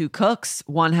those 2 cooks,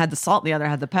 one had the salt, the other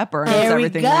had the pepper. And it was There we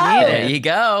everything go. we needed. There you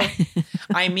go.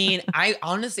 I mean, I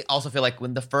honestly also feel like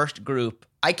when the first group,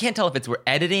 I can't tell if it's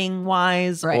editing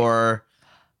wise Right. or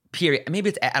period. Maybe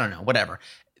it's, I don't know, whatever.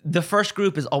 The first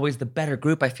group is always the better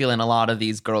group, I feel, in a lot of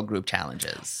these girl group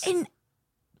challenges. and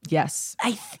Yes.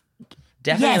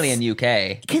 Definitely yes. in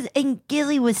UK. because and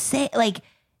Gilli was saying like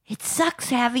it sucks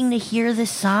having to hear the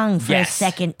song for Yes. a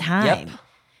second Yep. time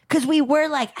because we were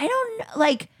like I don't know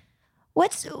like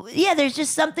there's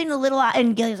just something a little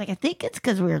and Gilli was like I think it's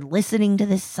because we were listening to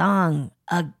this song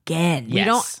again. Yeah. You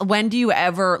don't, when do you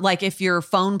ever, like if your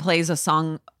phone plays a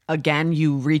song again,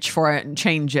 you reach for it and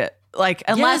change it? Like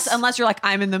unless you're like,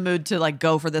 I'm in the mood to like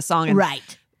go for this song. And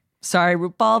Right. sorry,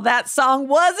 RuPaul, that song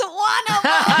wasn't one of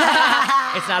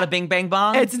them. It's not a Bing Bang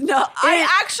Bong? It's no, I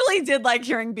actually did like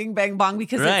hearing Bing Bang Bong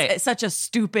because Right. it's such a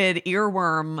stupid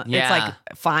earworm. Yeah. It's like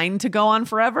fine to go on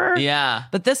forever. Yeah.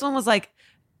 But this one was like,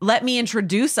 let me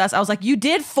introduce us. I was like, you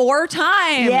did 4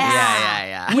 times.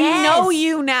 Yeah. We Yes. know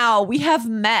you now. We have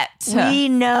met. We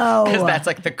know. Because that's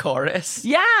like the chorus.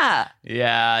 Yeah.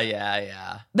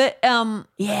 Yeah. But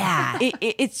yeah.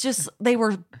 it's just they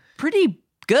were pretty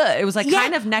good. It was like Yeah.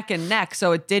 kind of neck and neck.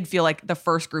 So it did feel like the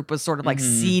first group was sort of like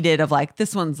seeded of like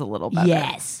this one's a little better.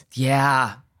 Yes.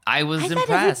 Yeah. I was I thought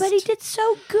impressed. everybody did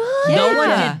so good. No one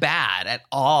Yeah. did bad at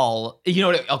all. You know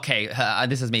what? Okay,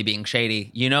 this is me being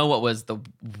shady. You know what was the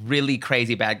really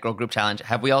crazy bad girl group challenge?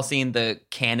 Have we all seen the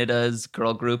Canada's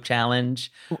girl group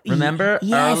challenge? Remember?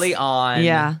 Yes. Early on.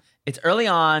 Yeah. It's early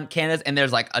on, Canada's, and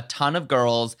there's like a ton of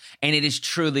girls, and it is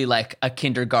truly like a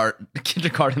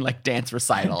kindergarten like dance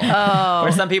recital. Oh.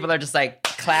 Where some people are just like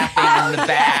clapping in the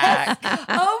back.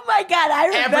 Oh my my God, I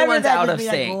remember Everyone's that. out to of be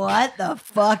sync. Like, what the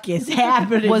fuck is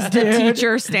happening? Was the dude?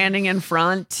 teacher standing in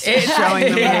front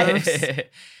showing the moves?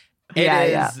 It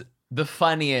Yeah, is the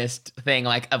funniest thing,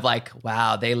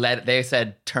 wow, they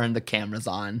said turn the cameras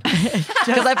on.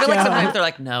 Because I feel like sometimes they're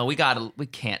like, no, we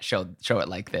can't show it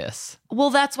like this. Well,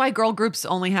 that's why girl groups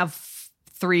only have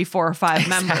 3, 4, or 5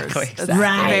 members. It's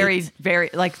Right. Very, very,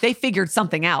 like they figured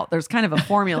something out. There's kind of a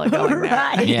formula going there.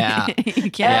 Right. Yeah. You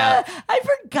can't. I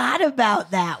forgot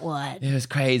about that one. It was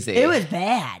crazy. It was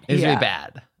bad. It was Yeah. really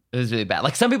bad. It was really bad.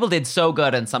 Like some people did so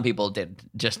good and some people did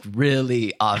just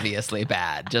really obviously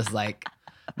bad. Just like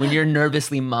when you're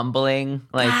nervously mumbling,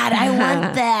 like God, I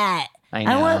want that. I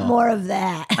I want know. more of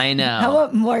that. I know. I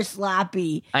want more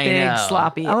sloppy. I Big know.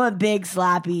 sloppy. I want big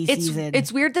sloppy season.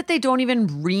 It's weird that they don't even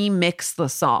remix the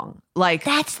song. Like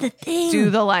That's the thing. do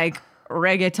the like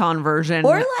reggaeton version.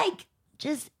 or like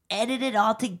just edit it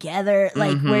all together,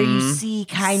 like where you see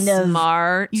kind of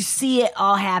smart. you see it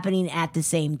all happening at the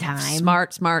same time.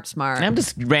 Smart. I'm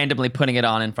just randomly putting it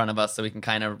on in front of us so we can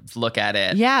kind of look at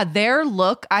it. Yeah, their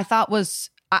look I thought was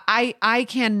I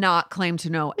cannot claim to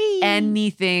know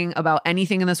anything about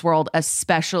anything in this world,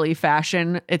 especially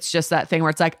fashion. It's just that thing where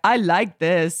it's like, I like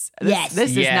this. Yes.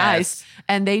 This is Yes. nice.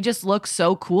 And they just look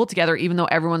so cool together, even though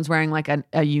everyone's wearing like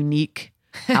a unique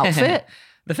outfit.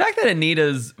 The fact that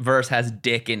Anita's verse has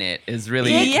dick in it is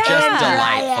really Dick just and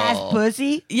dry ass delightful.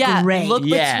 pussy. Yeah, Great. look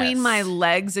Yes. between my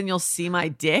legs and you'll see my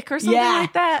dick or something Yeah.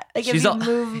 like that. Like if She's you all-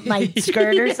 move my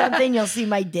skirt or something, you'll see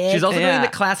my dick. She's also doing Yeah. the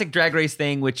classic Drag Race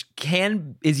thing, which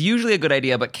is usually a good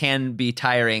idea, but can be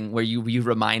tiring, where you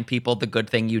remind people the good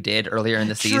thing you did earlier in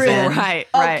the True. season. Right,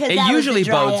 Oh, right. 'cause It that was the usually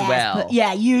dry bodes ass well.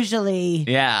 yeah, usually.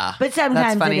 Yeah. But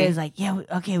sometimes funny. it is like, yeah,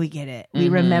 okay, we get it. We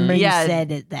remember Yeah. you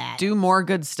said it that. Do more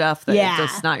good stuff that Yeah.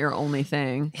 that's not your only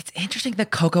thing. It's interesting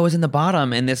that Coco is in the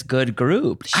bottom in this good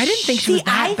group. I didn't think she See, was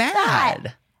that I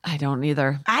bad. I don't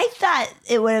either. I thought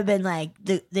it would have been like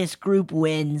this group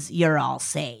wins, you're all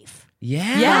safe.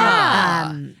 Yeah.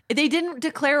 Yeah. They didn't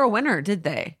declare a winner, did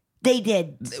they? They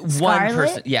did One Scarlet?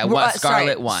 person. Yeah, Sorry,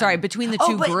 Scarlet won. Sorry, between the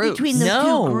Oh, two but groups. between the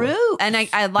No. two groups. And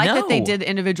I like that they No. did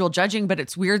individual judging, but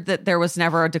it's weird that there was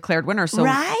never a declared winner. So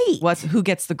Right. who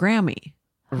gets the Grammy?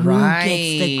 Right. Who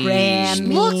gets the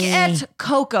Grammy? Look at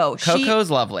Coco. Coco's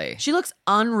lovely. She looks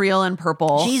unreal in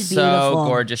purple. She's So beautiful.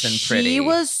 gorgeous and pretty. She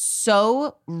was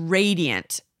so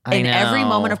radiant I in every know.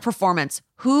 moment of performance.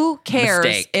 Who cares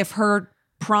Mistake. if her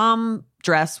prom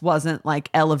dress wasn't like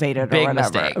elevated Big or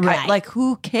whatever? mistake. Right. Like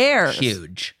who cares?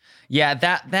 Huge. Yeah,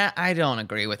 that I don't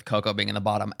agree with Coco being in the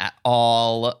bottom at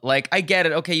all. Like, I get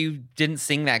it. Okay, you didn't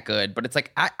sing that good, but it's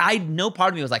like I no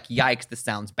part of me was like, yikes, this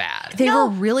sounds bad. They were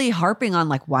really harping on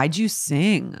like, why'd you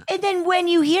sing? And then when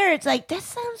you hear it, it's like, that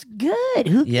sounds good.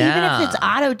 Even Yeah. if it's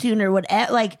auto-tune or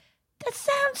whatever, like, that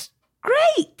sounds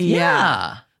great.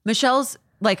 Yeah. Michelle's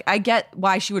like, I get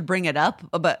why she would bring it up,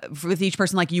 but with each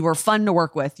person, like, you were fun to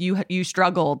work with. You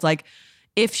struggled. Like,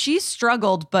 if she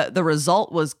struggled, but the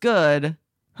result was good,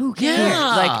 Who cares?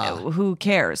 Yeah. like, who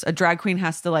cares? A drag queen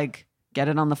has to like get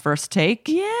it on the first take.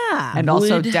 Yeah. And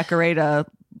also Would- decorate a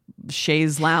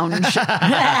chaise lounge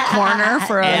corner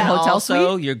for a And hotel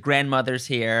also, suite. your grandmother's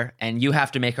here, and you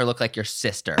have to make her look like your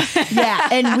sister. Yeah,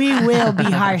 and we will be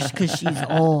harsh because she's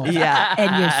old. Yeah.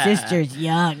 And your sister's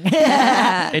young.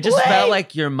 It just felt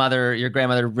like your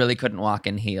grandmother really couldn't walk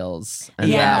in heels. And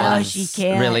Yeah, that no, was she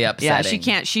can't. really Yeah, upsetting. she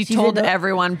can't. She She's told in the-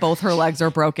 everyone both her legs are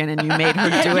broken, and you made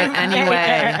her do it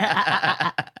anyway.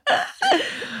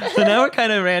 So now we're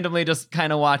kind of randomly just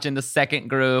kind of watching the second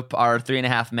group, our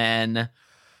 3.5 men.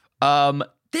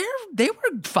 They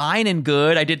were fine and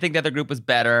good. I did think the other group was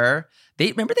better. They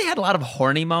had a lot of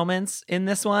horny moments in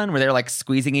this one where they're like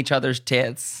squeezing each other's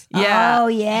tits. Yeah. Oh,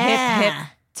 yeah. Hip,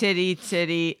 hip,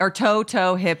 titty, or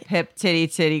toe, hip,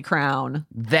 titty, crown.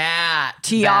 That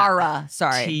Tiara.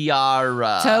 Sorry.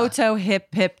 Tiara. Toe,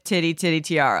 hip, titty,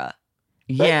 tiara.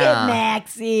 Look Yeah. at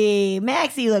Maxie.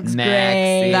 Maxie looks Maxie.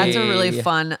 great. That's a really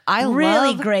fun. I really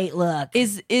love. great look.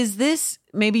 Is this,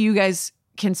 maybe you guys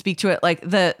can speak to it, like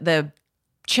the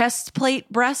chest plate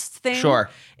breast thing? Sure.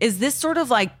 Is this sort of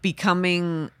like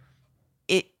becoming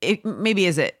it maybe,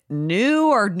 is it new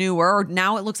or newer, or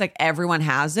now it looks like everyone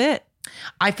has it?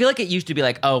 I feel like it used to be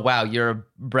like, oh wow, you're a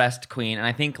breast queen, and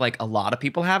I think like a lot of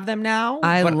people have them now.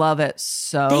 I but love it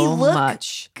so They look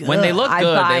much. when they look I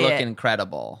good, buy they look it.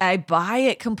 incredible. I buy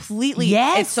it completely.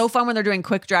 Yes. It's so fun when they're doing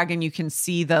quick drag and you can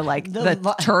see the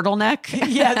The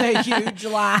turtleneck. yeah, the huge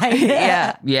line.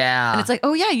 Yeah. Yeah, And it's like,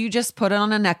 oh yeah, you just put it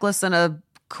on a necklace and a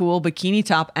cool bikini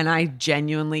top, and I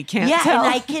genuinely can't Yeah, tell.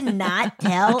 and I cannot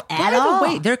tell By at the all.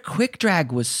 way, their quick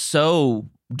drag was so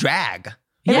drag.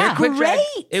 Yeah. Quick drag.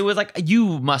 great. It was like,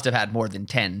 you must have had more than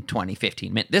 10, 20,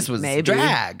 15 minutes. This was Maybe.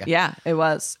 drag. Yeah, it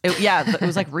was. It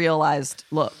was like realized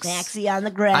looks. Maxi on the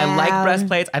ground. I like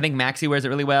breastplates. I think Maxi wears it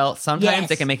really well. Sometimes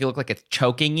Yes. it can make it look like it's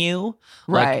choking you,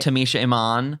 Right. like Tamisha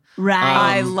Iman.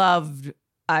 Right.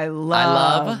 I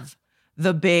love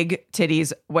the big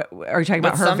titties. What are you talking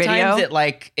But about? Her sometimes video?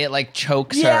 it like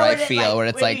chokes Yeah, her. I when it, feel where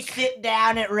it's when like, you sit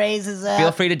down, it raises up.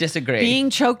 feel free to disagree. Being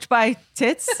choked by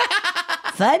tits.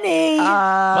 Funny.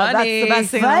 That's the best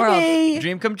thing in the world. Funny.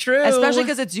 Dream come true. Especially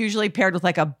because it's usually paired with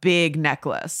like a big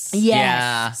necklace. Yes.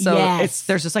 Yeah. So yes.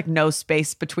 there's just like no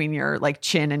space between your like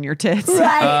chin and your tits.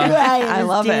 right. I those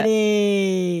love it.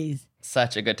 titties.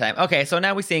 Such a good time. Okay, so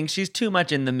now we're seeing she's too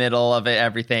much in the middle of it.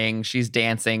 Everything. She's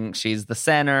dancing. She's the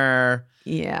center.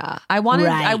 Yeah. I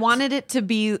wanted it to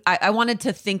be, I wanted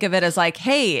to think of it as like,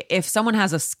 hey, if someone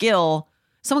has a skill,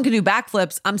 someone can do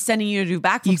backflips. I'm sending you to do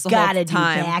backflips You the gotta whole do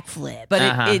time. backflip. But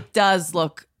Uh-huh. it does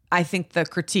look, I think the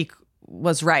critique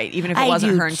was right, even if it I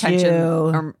wasn't do her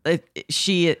intention. too.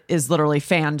 She is literally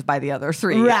fanned by the other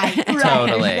three. right.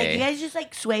 Totally. Like, you guys just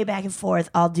like sway back and forth.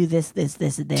 I'll do this, and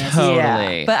this. Totally.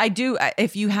 Yeah. But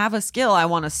if you have a skill, I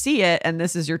want to see it, and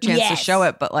this is your chance to Yes. show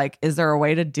it. But like, is there a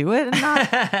way to do it and not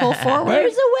pull forward?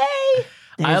 There's a way.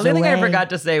 I only There's a think I way. forgot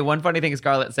to say one funny thing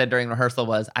Scarlett said during rehearsal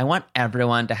was, I want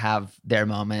everyone to have their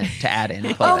moment to add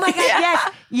input. Oh my god!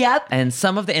 Yes. Yep. And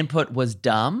some of the input was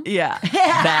dumb. Yeah.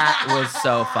 That was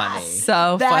so funny.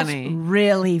 So That's funny.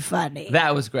 really funny.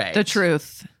 That was great. The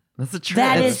truth. That's the truth.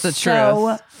 That It's is the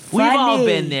so truth. funny. We've all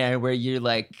been there where you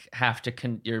like have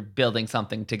to, you're building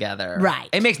something together. Right.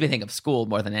 It makes me think of school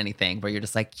more than anything, where you're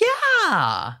just like,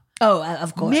 yeah, Oh,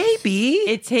 of course. maybe.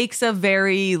 It takes a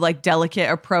very like delicate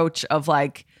approach of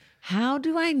like, how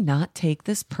do I not take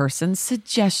this person's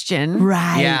suggestion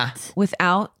Right. Yeah.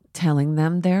 without telling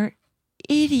them they're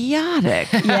idiotic?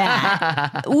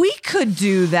 Yeah. We could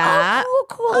do that. Oh,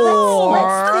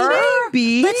 cool.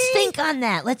 Maybe. Let's think on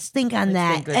that. Let's think on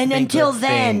that. think, let's and think, until let's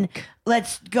then, think.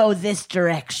 let's go this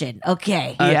direction.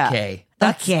 Okay. Yeah. Okay.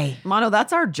 Okay. Mano,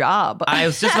 that's our job. I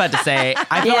was just about to say,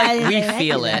 I feel Yeah, like we I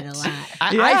feel do it. that a lot.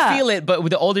 I Yeah. feel it, but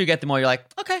the older you get, the more you're like,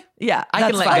 okay, yeah, I can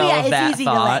that's let fine. go Oh, yeah, of it's that easy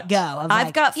thought. to let go. Of I've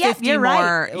like, got yeah, 50 you're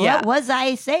more, Right. yeah. What was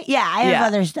I saying? Yeah, I have Yeah.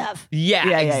 other stuff. Yeah,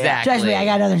 yeah. exactly. Trust me, I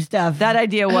got other stuff. That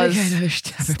idea was I got other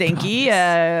stuff, I stinky.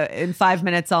 In 5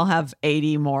 minutes, I'll have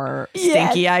 80 more Yes.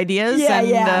 stinky ideas, Yeah, and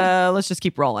yeah. let's just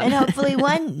keep rolling. and hopefully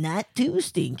one not too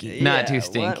stinky. Not Yeah, too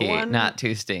stinky. one- Not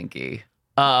too stinky.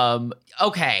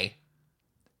 Okay.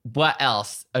 What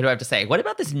else do I have to say? What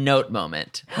about this note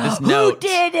moment? This Who note.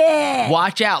 did it?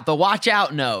 Watch out. The watch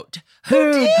out note.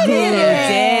 Who did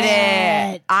did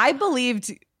it? I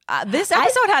believed this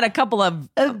episode had a couple of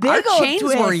A big our old chains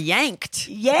twist. were yanked.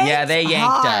 Yanked Yeah, they yanked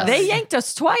hard. us. They yanked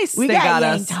us twice. We they got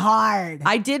us. yanked hard.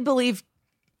 I did believe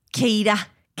Keita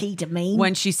Ketamine.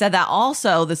 when she said that.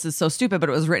 Also, this is so stupid, but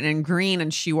it was written in green,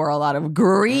 and she wore a lot of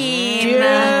green. Dude,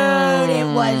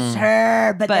 it was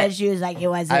her. But But then she was like, it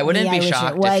wasn't I wouldn't me. be wish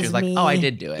shocked it was if she was like, me. oh, I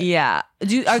did do it. Yeah.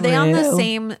 Are they on the True.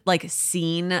 same like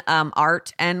scene,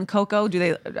 Art and Coco? Do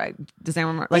they? Does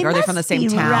anyone like? They Are they from the must same be,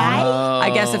 town? right?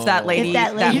 I guess if that lady,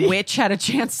 that that lady- witch, had a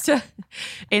chance to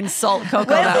insult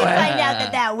Coco What if that we way. find out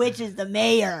that that witch is the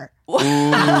mayor?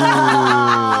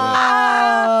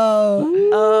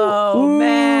 Oh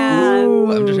man!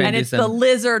 I'm just trying And to do it's the some.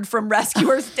 lizard from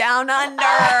Rescuers Down Under.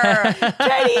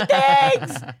 Tiny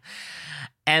things.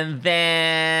 And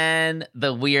then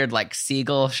the weird like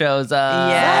seagull shows up.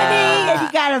 Yeah. Funny, and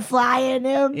you got a fly in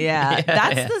him. Yeah,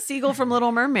 that's the seagull from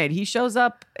Little Mermaid. He shows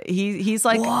up. He's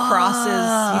like crosses.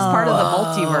 He's part of the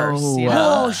multiverse. You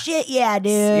know? Oh shit, yeah,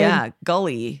 dude. Yeah,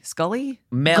 Scully,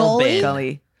 Melbourne.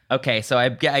 Gully, Okay, so I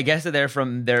guess that they're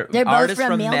They're both artists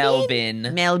from from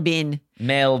Melbourne? Melbourne.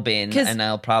 Melbourne. 'Cause- And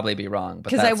I'll probably be wrong.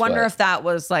 Because I wonder if that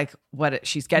was like what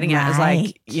she's getting at is Right.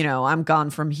 like, you know, I'm gone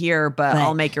from here, but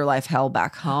I'll make your life hell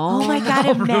back home. Oh my god,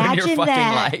 I'll ruin imagine your fucking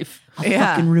that. life.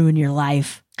 Yeah. Fucking ruin your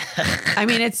life. I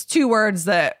mean, it's two words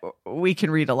that we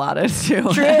can read a lot into.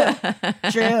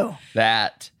 True.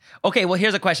 That. Okay, well,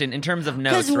 here's a question in terms of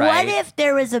notes, Because right? what if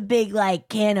there was a big like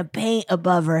can of paint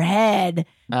above her head,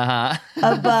 Uh-huh.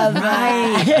 above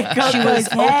She was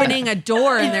opening a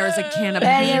door and there was a can of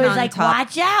and paint it was on like, top.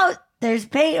 watch out, there's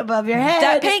paint above your head.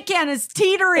 That paint can is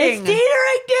teetering. It's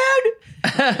teetering, dude.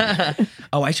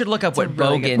 Oh, I should look up what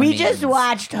really good bogan We means. just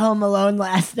watched Home Alone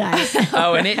last night.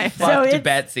 Oh, and it fucked it's-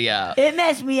 Betsy up. It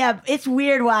messed me up. It's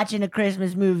weird watching a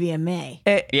Christmas movie in May.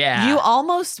 Yeah. You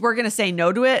almost were going to say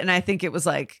no to it. And I think it was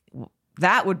like,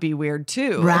 that would be weird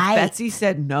too. If Right. Betsy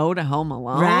said no to Home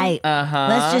Alone. Right. Uh-huh.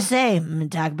 Let's just say, I'm going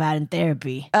to talk about it in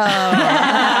therapy.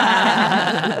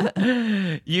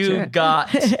 You got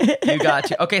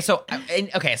to. Okay, so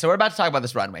we're about to talk about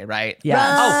this runway, right? Yeah.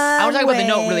 Oh, I want to talk about the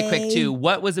note really Runway. quick too.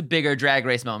 What was a bigger Drag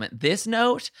Race moment? This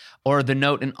note or the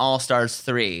note in All Stars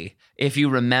 3? If you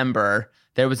remember,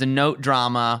 there was a note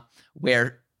drama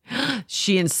where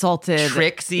She insulted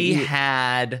Trixie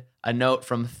had a note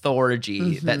from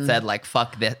Thorgy that said like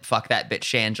fuck that bitch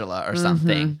Shangela or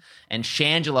something. And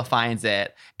Shangela finds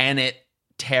it and it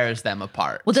tears them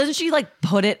apart. Well, doesn't she like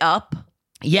put it up?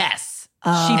 Yes. She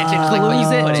And it's like when you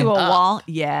glues put it to a up. wall.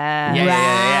 Yeah.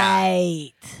 Yeah.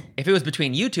 Right. If it was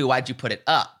between you two, why'd you put it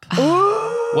up?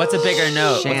 What's a bigger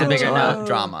note? What's a bigger note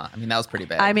drama? I mean, that was pretty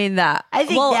big. I mean that. I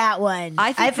think that one.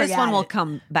 I think this forgot one will it.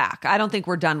 come back. I don't think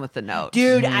we're done with the note.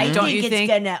 Dude, I Don't think you it's think?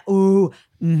 gonna. Ooh.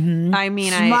 Mm-hmm. I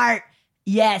mean, smart.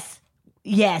 Yes.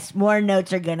 More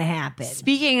notes are gonna happen.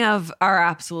 Speaking of our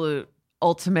absolute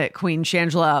ultimate queen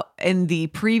Shangela, in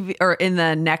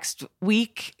the next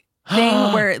week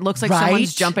thing where it looks like Right?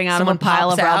 someone's jumping out Someone of a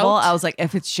pile of pops rubble, out. I was like,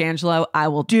 if it's Shangela, I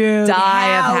will Dude,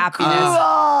 die how of happiness.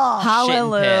 cool.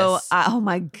 Hallelujah. piss. Oh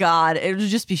my God. It would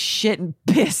just be shit and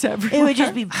piss everywhere. It would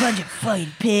just be a bunch of fucking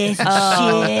piss and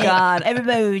Oh, shit. God.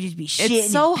 Everybody would just be shit. It's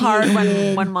so hard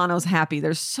when Mano's happy.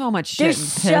 There's so much shit There's and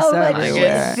so piss much I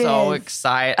everywhere. get so Piss.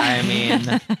 excited. I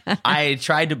mean, I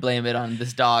tried to blame it on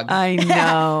this dog. I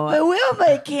know. But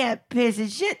Wilma can't piss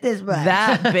and shit this much.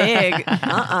 That big.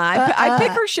 I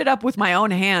pick her shit up with my own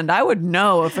hand. I would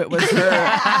know if it was her.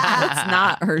 That's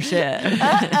not her shit.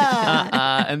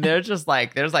 And they're just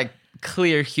like, there's like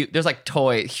clear, there's like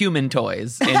human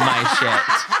toys in my shit.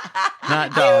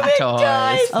 Not dog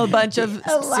toys. A bunch of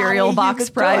A lot cereal of box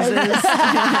human prizes.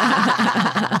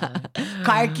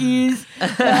 Car keys.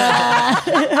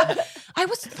 I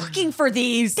was looking for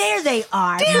these. There they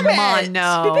are.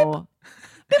 Mono.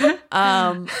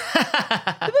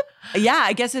 Yeah,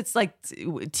 I guess it's like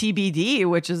TBD,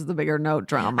 which is the bigger note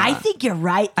drama. I think you're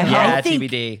right. though. Yeah, I think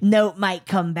TBD. note might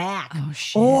come back. Oh,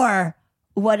 shit. Or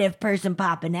what if person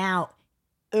popping out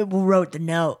wrote the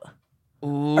note?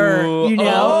 Ooh. Or, you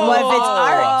know, what if it's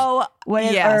art? What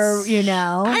if, yes. or, you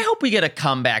know? I hope we get a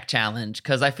comeback challenge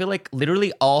because I feel like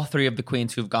literally all three of the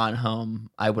queens who've gone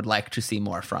home, I would like to see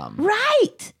more from.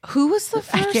 Right. Who was the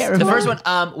first? can't The remember. first one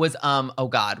was oh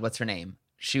God, what's her name?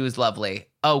 She was lovely.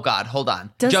 Oh God, hold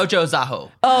on. JoJo Zaho.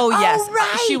 Oh, yes.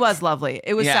 right. She was lovely.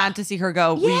 It was Yeah. sad to see her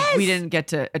go. Yes. We didn't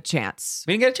get a chance.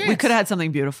 We didn't get a chance. We could have had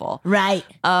something beautiful. Right.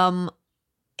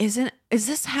 Is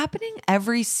this happening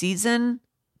every season?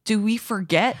 Do we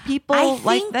forget people I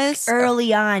like think this?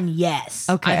 early on, yes.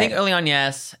 Okay. I think early on,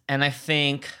 yes. And I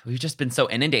think we've just been so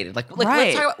inundated. Like Right.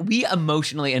 let's talk about, we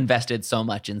emotionally invested so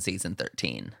much in season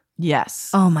 13. yes.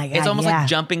 Oh my God. It's almost yeah. like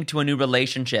jumping to a new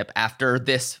relationship after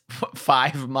this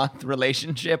 5-month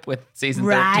relationship with season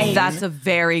Right. 13. That's a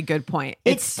very good point.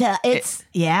 It's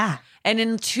yeah. And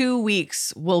in 2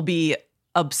 weeks, we'll be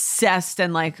obsessed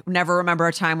and like never remember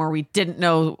a time where we didn't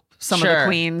know some of the Sure.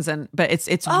 queens. But it's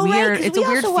Oh, weird. right, 'cause It's a we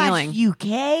weird also watched feeling.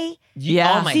 UK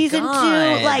Yeah. Oh my season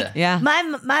God. 2. Like, Yeah.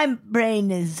 my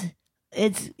brain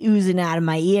it's oozing out of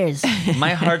my ears.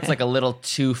 My heart's like a little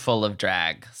too full of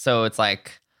drag. So it's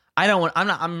like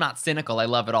I'm not cynical. I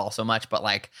love it all so much, but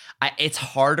like it's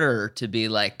harder to be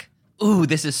like, ooh,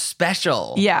 this is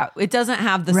special. Yeah, it doesn't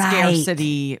have the Right.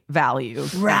 scarcity value.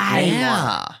 Right.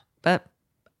 Yeah. But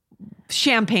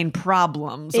champagne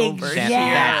problems over here.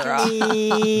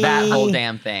 Exactly. That whole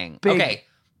damn thing. Big. Okay.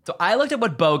 So I looked at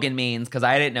what bogan means because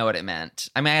I didn't know what it meant.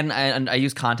 I mean, I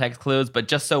use context clues, but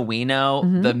just so we know,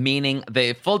 the meaning,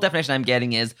 the full definition I'm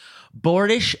getting is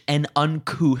boorish and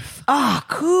uncouth. Oh,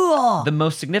 cool. The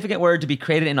most significant word to be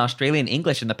created in Australian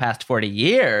English in the past 40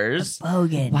 years.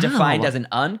 Bogan. Defined as an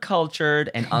uncultured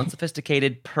and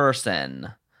unsophisticated person.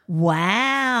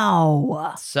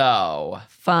 Wow. So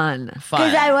Fun.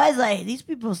 Because I was like, these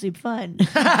people seem fun.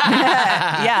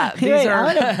 Yeah, these Wait, are I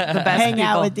wanna the best hang people.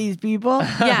 out with these people.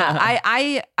 Yeah,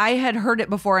 I had heard it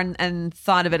before and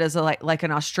thought of it as a like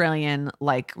an Australian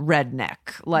like redneck.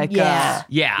 Like Yeah.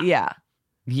 Yeah.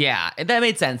 Yeah, that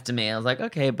made sense to me. I was like,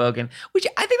 okay, bogan. Which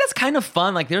I think that's kind of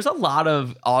fun. Like, there's a lot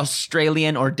of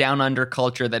Australian or down under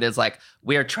culture that is like,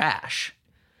 we're trash,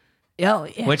 Oh,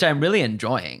 yeah. which I'm really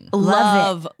enjoying.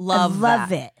 love I love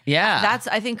that. it. Yeah. That's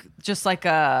I think just like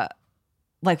a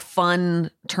like fun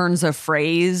turns of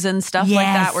phrase and stuff like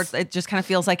that, where Yes. it just kind of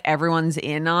feels like everyone's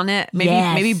in on it.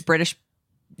 Yes. Maybe British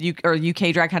or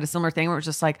UK drag had a similar thing where it's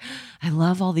just like, I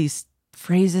love all these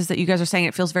phrases that you guys are saying.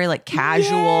 It feels very like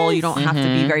casual. You don't have to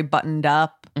be very buttoned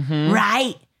up.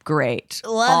 Right. Great.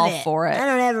 Love all it. for it. I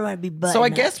don't ever want to be buttoned so I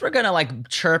up. guess we're going to like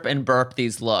chirp and burp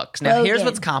these looks. Now, here's Bogan.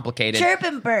 what's complicated. Chirp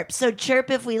and burp. So chirp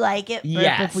if we like it, burp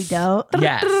Yes. if we don't.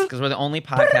 Yes, because we're the only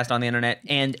podcast on the internet.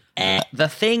 And The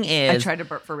thing I is, tried to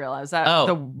burp for real. Is that Oh.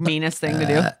 the meanest thing to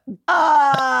do?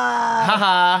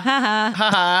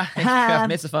 haha,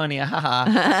 misophonia,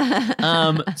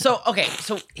 haha.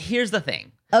 So here's the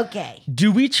thing. Okay.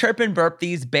 Do we chirp and burp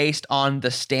these based on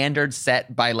the standard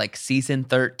set by like season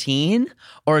 13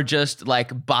 or just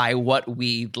like by what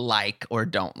we like or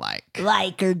don't like?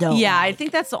 Like or don't Yeah, I like.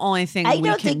 think that's the only thing I we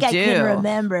don't can think do. I can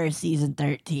remember season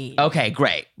 13. Okay,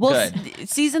 great. Well, Good.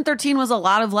 season 13 was a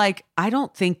lot of like, I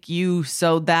don't think you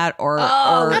sewed that or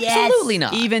yes. Absolutely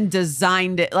not. even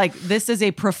designed it. Like, this is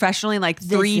a professionally like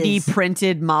 3D is-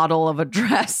 printed model of a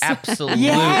dress. Absolutely.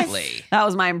 Yes. That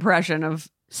was my impression of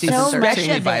season So 13. much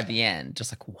Especially of by it. the end. Just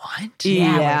like, what?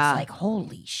 Yeah, where Yeah. it's like,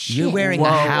 holy shit. You're wearing Whoa.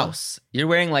 a house. You're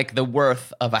wearing like the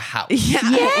worth of a house. Yeah.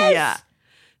 Yes. Yeah.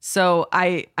 So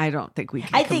I don't think we can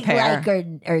I think compare.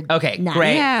 like or Okay, not.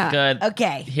 great. Yeah. Good.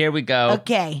 Okay. Here we go.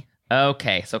 Okay.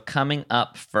 Okay, so coming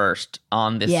up first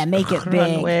on this Yeah, make it big.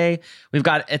 runway, we've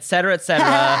got et cetera,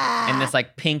 in this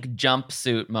like pink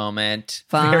jumpsuit moment.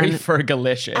 Fun. Very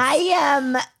Fergalicious.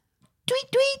 I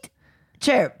tweet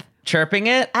chirp. Chirping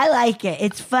it? I like it.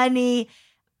 It's funny.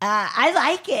 I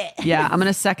like it. Yeah, I'm going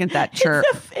to second that chirp.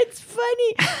 It's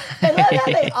funny. I love how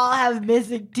they all have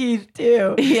missing teeth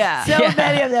too. Yeah. So Yeah.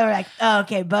 many of them are like, oh,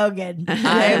 okay, bogan.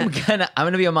 I'm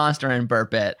gonna be a monster and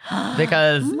burp it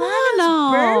because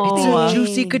Mano. it's a burping.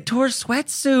 juicy couture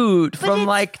sweatsuit But from it's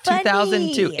like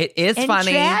 2002. funny It is and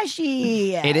funny.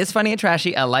 trashy. It is funny and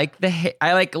trashy. I like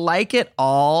I like it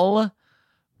all,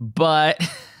 but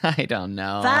I don't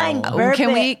know. Fine. Burp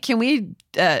Can we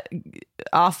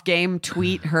off game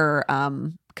tweet her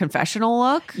confessional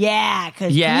look? Yeah,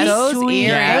 because Yes. Those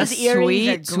earrings, those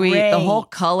earrings sweet. are great. The whole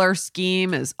color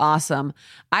scheme is awesome.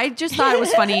 I just thought it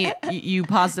was funny. You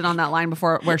paused it on that line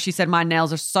before where she said, "My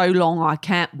nails are so long I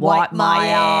can't wipe my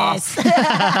ass."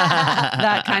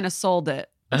 That kind of sold it.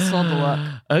 Sold the look.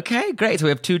 Okay, great. So we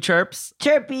have two chirps.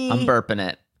 Chirpy. I'm burping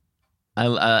it. I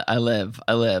live.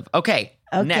 Okay.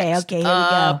 Okay, Next okay, here we go.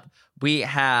 up, we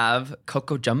have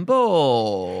Coco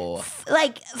Jumbo.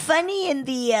 Like funny in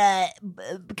the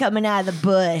coming out of the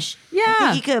bush. I Yeah.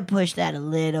 think you could have pushed that a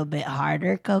little bit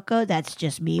harder, Coco. That's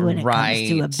just me when it Right. comes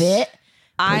to a bit.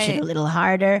 Push it I a little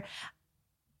harder.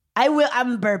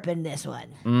 I'm burping this one.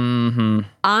 Mm-hmm.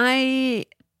 I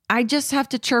just have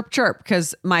to chirp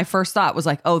because my first thought was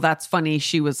like, oh, that's funny.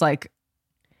 She was like,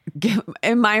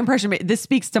 in my impression, this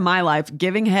speaks to my life,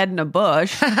 giving head in a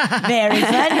bush. Very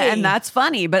funny. And that's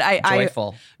funny. But I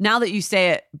Joyful. now that you say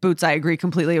it, Boots, I agree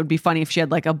completely. It would be funny if she had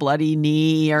like a bloody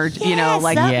knee or, you know,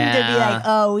 like something to be Yeah. like,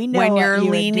 oh, we know when what you're you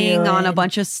were leaning on a doing.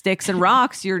 bunch of sticks and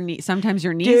rocks, sometimes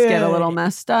your knees get a little Dude.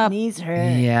 messed up. Knees hurt.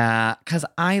 Yeah, because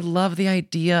I love the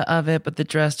idea of it, but the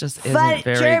dress just isn't But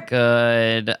very chirp.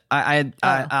 good.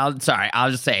 I'll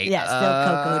just say. Yeah,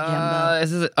 still Coco Jumbo.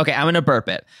 This is okay. I'm gonna burp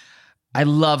it. I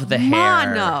love the hair.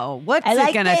 Mono, what's I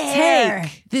like it gonna the hair.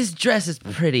 take? This dress is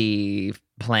pretty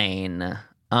plain.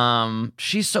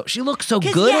 She looks so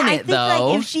 'Cause, good yeah, in I it think, though.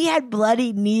 Like, if she had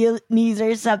bloody knees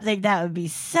or something, that would be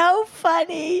so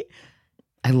funny.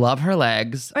 I love her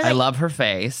legs. Or I like- love her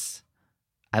face.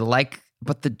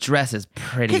 But the dress is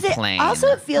pretty Because it plain.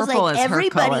 also feels Purple like is her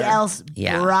everybody color. else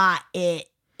Yeah. brought it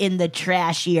in the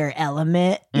trashier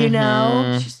element, you Mm-hmm.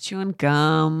 know? She's chewing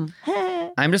gum.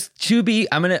 I'm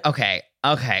gonna okay.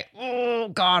 Oh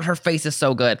God, her face is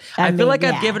so good. I I feel mean, like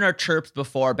yeah. I've given her chirps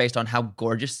before based on how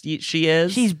gorgeous she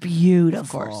is. She's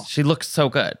beautiful. She looks so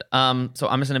good. So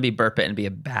I'm just gonna be burp it and be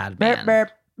a bad man. Burp,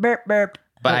 burp, burp, burp.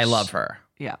 But I love her.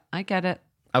 Yeah, I get it.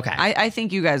 Okay. I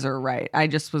think you guys are right.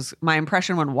 My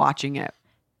impression when watching it.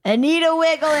 Anita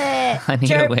Wiggle it. Anita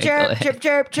chirp, Wiggle chirp, it. chirp,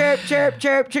 chirp, chirp, chirp,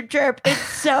 chirp, chirp, chirp. It's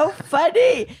so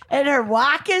funny. And her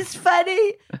walk is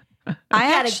funny. I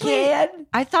Got a can.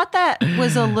 I thought that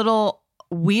was a little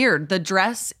weird. The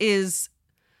dress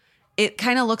it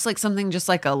kind of looks like something just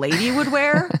like a lady would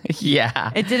wear. yeah.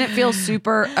 It didn't feel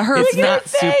super. It's not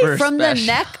super from special. the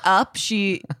neck up.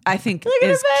 She, I think, at her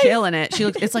is face. killing it.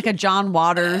 It's like a John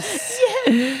Waters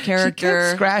She character.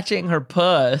 kept scratching her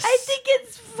puss. I think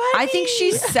it's funny. I think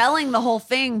she's selling the whole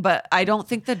thing, but I don't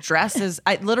think the dress is.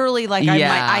 I literally like.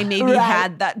 Yeah. I maybe Right.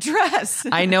 had that dress.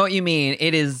 I know what you mean.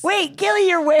 It is. Wait, Gilly,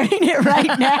 you're wearing it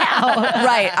right now.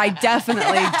 Right. I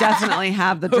definitely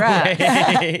have the dress.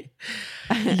 Wait.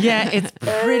 Yeah, it's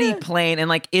pretty plain. And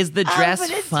like, is the dress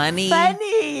but it's funny?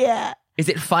 funny. Is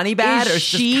it funny bad or it's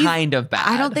just kind of bad?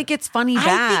 I don't think it's funny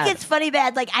bad. I think it's funny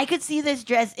bad. Like, I could see this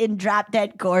dress in Drop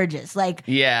Dead Gorgeous. Like,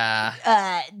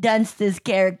 Dunst's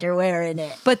character wearing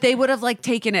it. But they would have like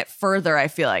taken it further. I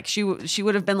feel like she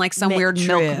would have been like some weird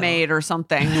milkmaid or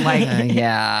something. Like,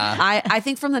 I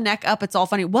think from the neck up, it's all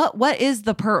funny. What is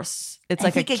the purse? It's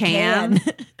like a can.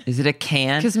 Is it a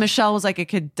can? Because Michelle was like, it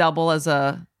could double as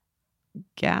a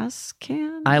gas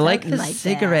can. I like the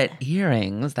cigarette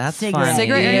earrings. That's funny.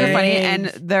 Cigarette earrings are funny, and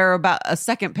they're about a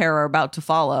second pair are about to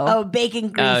follow. Oh, bacon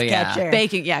grease catcher.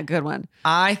 Bacon, yeah, good one.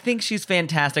 I think she's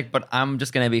fantastic, but I'm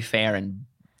just gonna be fair and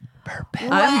burp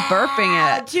it. I'm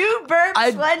burping it. 2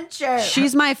 burps, 1 chirp.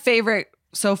 She's my favorite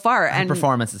so far, and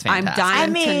performance is fantastic.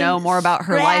 I'm dying to know more about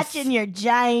her life. Scratching your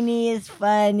giny is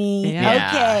funny.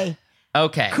 Yeah.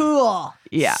 Okay. Cool.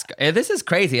 Yeah. This is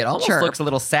crazy. It almost looks a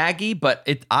little saggy, but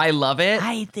I love it.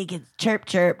 I think it's chirp,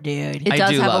 dude. It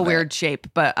does have a weird shape,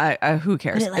 but who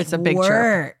cares? But it's a big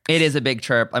chirp. It is a big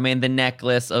chirp. I mean, the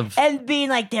necklace of... And being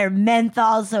like they're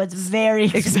menthol, so it's very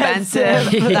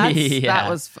expensive. That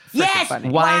was funny.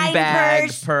 Wine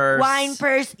bag, purse. Wine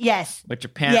purse, yes. Which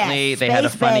apparently they had a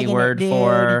funny word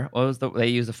for. What was they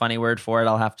used a funny word for it?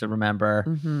 I'll have to remember.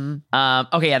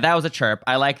 Okay, yeah, that was a chirp.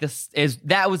 I like this.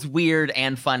 That was weird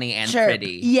and funny and pretty.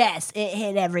 Yes, it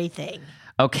hit everything.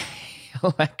 Okay,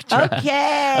 Electra.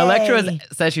 Okay. Electra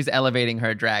says she's elevating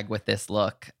her drag with this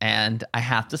look, and I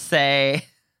have to say,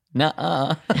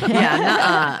 nuh-uh.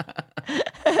 Yeah,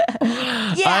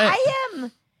 nuh-uh.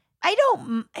 I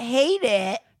don't hate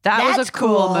it. That's a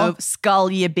cool move. Skull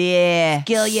ya beer.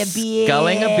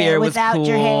 Sculling a beer was without cool.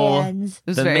 your hands.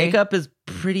 The makeup is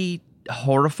pretty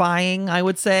horrifying, I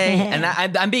would say. And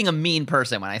I'm being a mean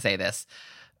person when I say this.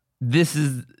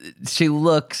 She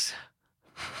looks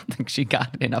like she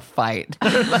got in a fight.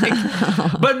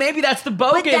 But maybe that's the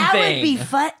bogan thing. But that would be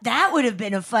fun. That would have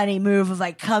been a funny move of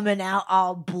like coming out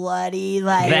all bloody,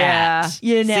 like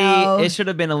you know. See, it should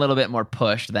have been a little bit more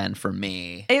pushed then for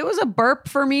me. It was a burp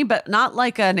for me, but not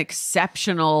like an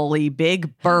exceptionally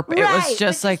big burp. Right, it was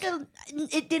just like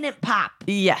it didn't pop.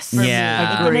 Yes. For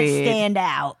Yeah. me. It didn't stand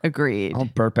out. Agreed. I'll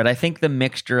burp it. I think the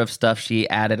mixture of stuff she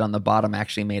added on the bottom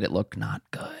actually made it look not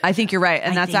good. I think you're right.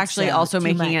 And I that's think actually so. also Too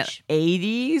making much. it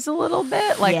 80s a little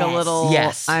bit. Like a Yes. little.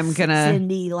 Yes. I'm going to.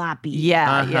 Cindy Loppy.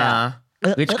 Yeah.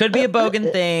 Which could be a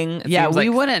bogan thing. It Yeah, seems we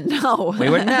like- wouldn't know. We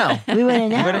wouldn't know. We wouldn't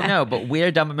know. We wouldn't know, but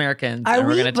we're dumb Americans Are and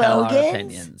we're we going to tell our bogans?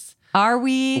 opinions. Are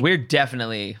we? We're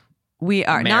definitely We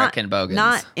are American bogans.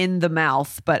 Not in the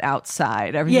mouth, but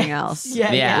outside. Everything Yes. else.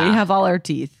 Yeah. We have all our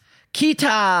teeth.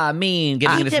 Kita mean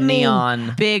giving this Kita mean.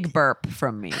 neon. Big burp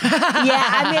from me.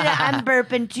 I'm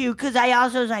burping too because I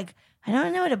also was like, I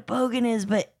don't know what a bogan is,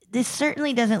 but this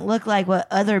certainly doesn't look like what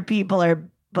other people are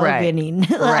boganing.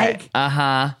 Right.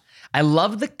 I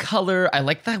love the color. I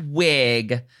like that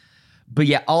wig. But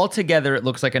yeah, altogether it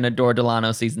looks like an Adore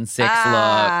Delano season 6 look.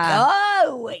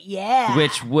 Oh, yeah.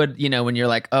 Which would, when you're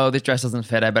like, oh, this dress doesn't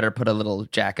fit, I better put a little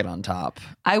jacket on top.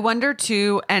 I wonder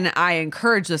too, and I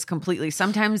encourage this completely.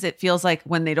 Sometimes it feels like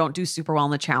when they don't do super well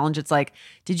in the challenge, it's like,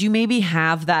 did you maybe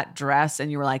have that dress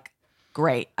and you were like,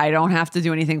 great, I don't have to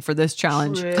do anything for this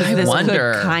challenge. True. This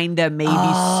wonder. could kind of maybe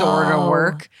sort of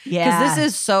work. yeah. Because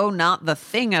this is so not the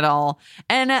thing at all.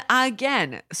 And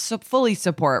again, fully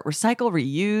support. Recycle,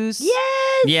 reuse.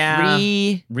 Yes. Yeah.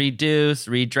 Reduce,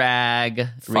 redrag,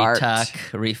 Fart.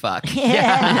 retuck, refuck.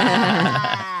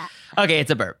 Yeah. Okay,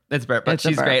 it's a burp. But It's a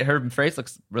she's burp. great. Her face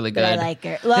looks really good. I like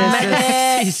her. Love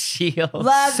it. She's shield.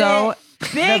 Love So- it.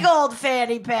 Big old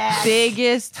fanny pack.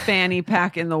 Biggest fanny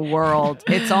pack in the world.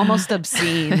 It's almost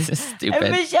obscene. This is And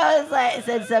stupid. Michelle was like,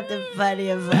 said something funny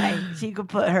of like, she could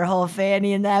put her whole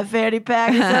fanny in that fanny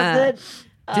pack or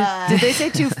something. Did they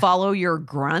say to follow your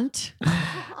grunt?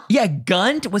 Yeah,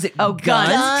 gunt? Was it gunt?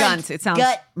 Gunt. It sounds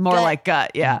more gut. like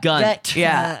gut. Yeah. Gunt.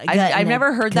 Yeah. Gut I've and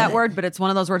never heard that gut. word, but it's one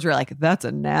of those words where you're like, that's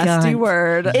a nasty Gunt.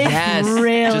 word. It's Yes.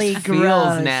 really just gross.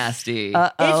 feels nasty.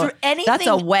 It's anything That's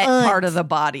a wet part unt of the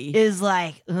body. is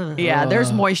like, ugh. Yeah,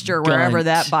 there's moisture wherever Gunt.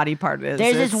 that body part is.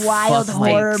 There's this It's wild fuck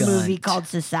like horror gunt. movie called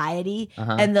Society,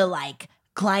 and the like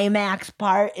climax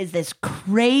part is this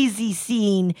crazy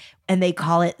scene, and they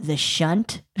call it the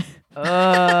shunt.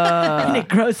 And it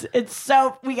gross. It's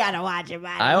so we gotta watch it,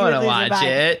 man. I You would wanna lose your watch mind.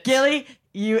 it. Gilly.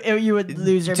 You would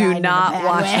lose your Do mind. in a not bad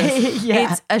watch way. this.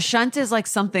 Yeah. It's a shunt is like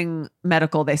something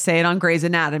medical. They say it on Grey's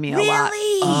Anatomy a lot.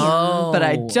 Really? Oh. But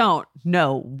I don't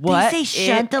know what They say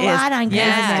shunt it a lot is. on Grey's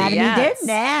Yeah, Anatomy. yes. They're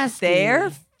nasty.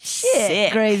 They're shit.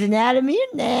 sick. Grey's Anatomy,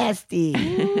 you're nasty.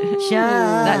 Shunt.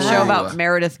 That show about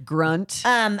Meredith Grunt.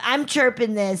 I'm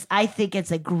chirping this. I think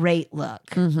it's a great look.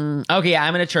 Okay,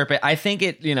 I'm gonna chirp it. I think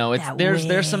it, it's That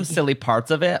there's some wig. silly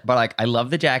parts of it, but like I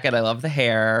love the jacket, I love the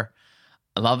hair.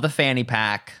 Love the fanny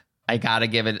pack. I gotta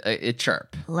give it a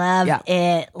chirp. Love Yeah.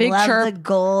 it. Big Love chirp. the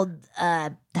gold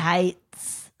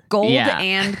tights. Gold Yeah.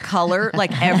 and color,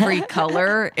 like every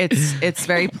color, it's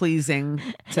very pleasing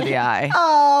to the eye.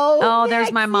 Oh,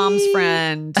 There's my mom's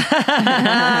friend.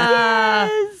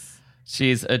 Yes.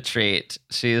 She's a treat.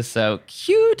 She is so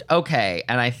cute. Okay,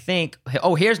 and I think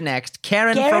here's next.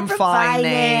 Karen from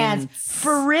Finance.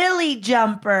 Frilly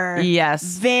jumper. Yes.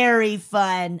 Very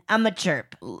fun. I'm a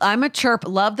chirp. I'm a chirp.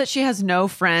 Love that she has no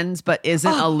friends but isn't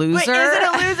a loser. Wait, isn't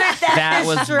a loser? That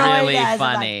was destroyed really us. I'm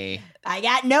funny. like, I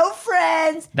got no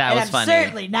friends. That and was I'm funny.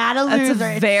 certainly not a loser.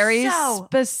 That's It's very so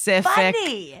specific.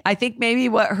 funny. I think maybe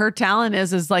what her talent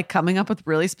is like coming up with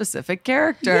really specific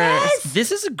characters. Yes.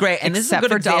 This is a great, and this is a Except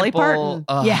good for Dolly example.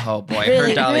 Parton. Oh boy, really,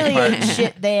 her Dolly really Parton.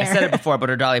 shit there. I said it before, but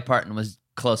her Dolly Parton was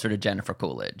closer to Jennifer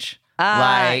Coolidge.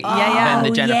 Yeah. Than the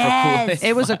Oh, Jennifer yes. Coolidge.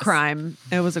 It was a crime.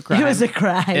 It was a crime. It was a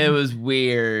crime. It was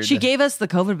weird. She gave us the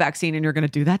COVID vaccine, and you're going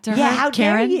to do that to her? Yeah, how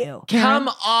dare Karen? you? Come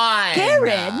on,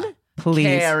 Karen. Please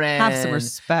Karen. have some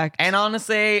respect. And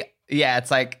honestly, yeah, it's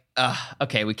like,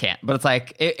 okay, we can't. But it's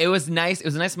like, it was nice. It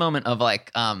was a nice moment of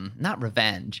like, not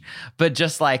revenge, but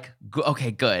just like,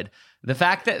 okay, good. The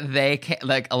fact that they can't,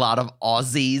 like a lot of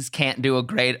Aussies can't do a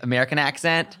great American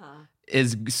accent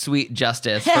is sweet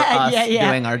justice for us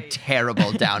doing our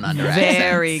terrible down under accents.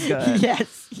 Very good.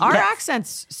 Yes. Our yes.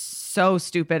 accent's so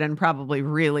stupid and probably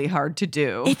really hard to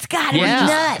do. It's gotta Yeah. be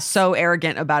nuts. So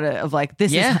arrogant about it of like,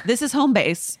 this Yeah. is this is home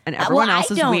base and everyone well, else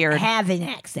is I don't weird. have an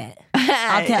accent.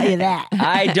 I'll tell you that.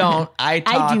 I don't. I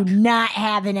talk I do not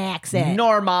have an accent.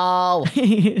 normal.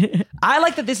 I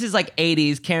like that this is like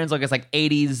 80s. Karen's look is like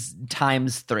 80s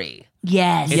times 3.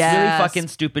 Yes. It's Yes. really fucking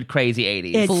stupid, crazy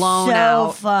 80s. It's blown so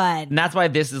out. fun. And that's why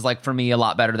this is like for me a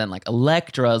lot better than like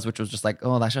Electra's, which was just like,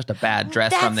 oh, that's just a bad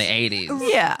dress from the That's-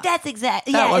 80s. Yeah. That's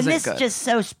exactly. That Yeah, and wasn't this good. is just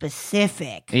so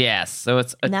specific, Yes, so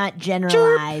it's a not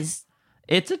generalized.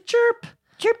 it's a chirp.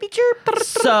 Chirpy chirp.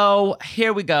 So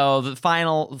here we go. The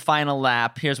final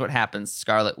lap. Here's what happens.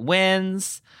 Scarlett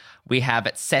wins. We have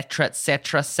et cetera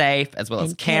safe, as well as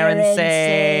And Karen Karen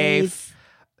safe. safe.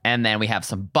 And then we have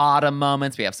some bottom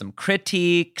moments. We have some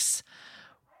critiques.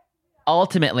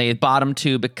 Ultimately, bottom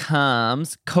 2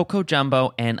 becomes Coco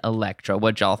Jumbo and Electra.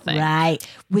 What'd y'all think? Right.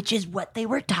 Which is what they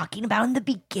were talking about in the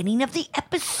beginning of the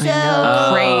episode. know.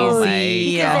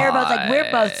 Crazy. Because they were both like, we're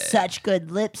both God. such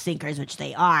good lip syncers, which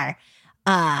they are.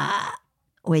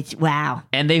 Which, wow.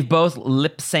 And they've both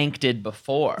lip synced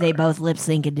before. They both lip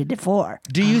synced into before.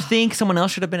 Do you think someone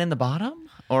else should have been in the bottom?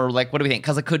 Or like, what do we think?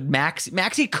 Because it could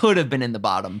Maxie could have been in the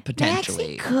bottom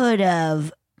potentially. Maxie could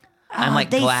have. I'm like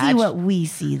they glad see what we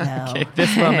see, though. Okay,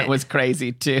 this moment was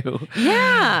crazy too.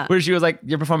 Yeah. Where she was like,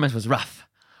 your performance was rough.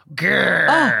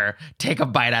 Grrr, take a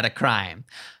bite out of crime.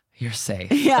 You're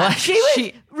safe. Yeah,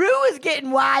 Like, Rue was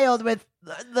getting wild with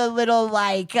the little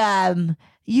like,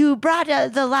 you brought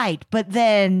the light, but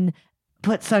then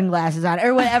put sunglasses on,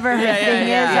 or whatever her thing is.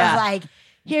 yeah. Of like,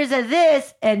 here's a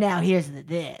this, and now here's the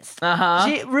this.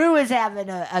 Uh-huh. Rue is having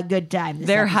a good time. This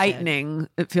They're episode. heightening,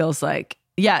 it feels like.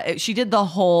 Yeah, she did the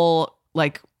whole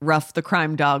like rough the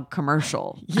crime dog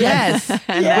commercial. Yes. And Which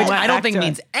then I went don't back think to it.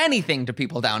 means anything to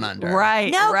people down under.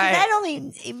 Right. No, right. because that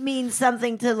only means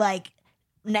something to like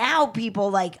now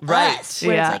people like Right. us,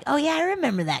 where Yeah. it's like, oh yeah, I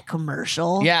remember that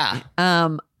commercial. Yeah.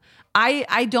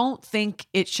 I don't think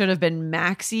it should have been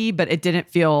Maxie, but it didn't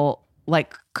feel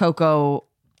like Coco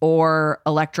or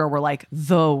Electra were like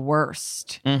the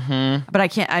worst. Mm-hmm. But I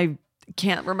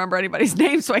can't remember anybody's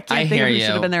name, so I can't I think hear of who you.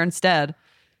 should have been there instead.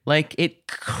 Like it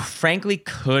frankly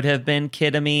could have been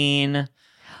Kidamine.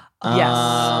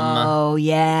 Oh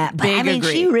yeah, but I Big mean,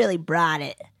 agree. she really brought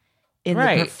it in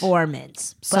Right. the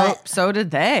performance. So But so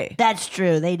did they. that's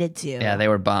true. They did too. Yeah, they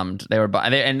were bummed.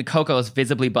 And Coco is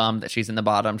visibly bummed that she's in the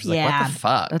bottom. She's like, Yeah. what the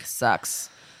fuck? That sucks.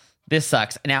 This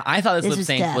sucks. Now, I thought this This lip was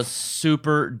sync tough. was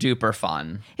super duper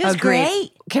fun. It was Agreed.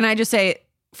 great. Can I just say,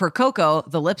 for Coco,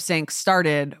 the lip sync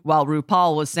started while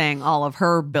RuPaul was saying all of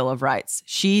her Bill of Rights.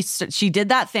 She did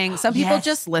that thing. Some people Yes.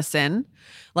 just listen.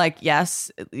 Like,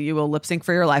 yes, you will lip sync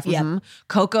for your life. Yep. Mhm.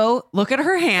 Coco, look at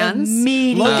her hands.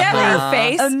 Immediately. Look at her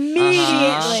face.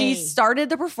 Immediately. She started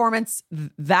the performance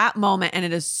that moment, and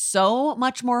it is so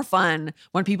much more fun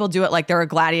when people do it like they're a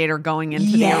gladiator going into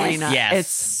the Yes. arena. Yes. It's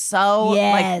so,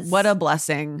 Yes. like, what a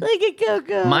blessing. Look at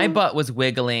Coco. My butt was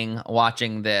wiggling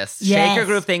watching this. Yes. Shake Your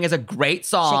Groove Thing is a great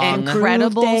song. Shake your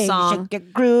Incredible groove thing, song. shake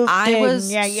your groove I thing.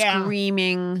 was Yeah.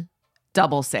 screaming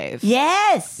double save.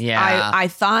 Yes. Yeah. I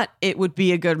thought it would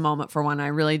be a good moment for one. I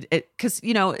really, because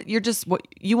you're just what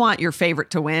you want your favorite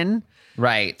to win.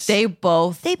 Right. They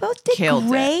both They both did killed it.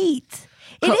 great.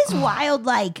 It is wild,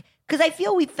 like, because I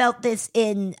feel we felt this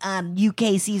in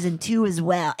UK season 2 as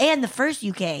well, and the first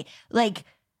UK. Like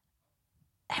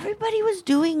everybody was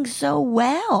doing so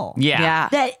well. Yeah.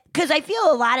 That because I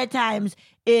feel a lot of times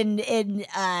in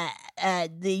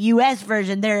the US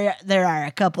version there are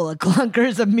a couple of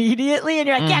clunkers immediately, and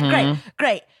you're like, yeah,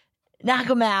 great. Knock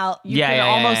them out. You can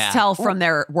almost tell from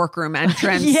their workroom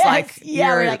entrance, Yes, like,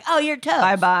 we're like, oh, you're toast.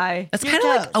 bye-bye. That's You're kind of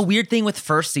like toast. a weird thing with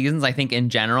first seasons, I think, in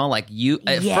general. Like, first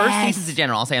seasons in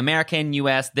general, I'll say American,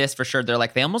 US, this for sure. They're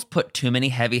like, they almost put too many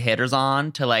heavy hitters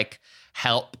on to like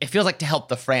help. It feels like to help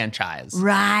the franchise.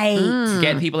 Right. To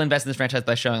get people invested in this franchise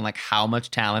by showing like how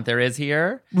much talent there is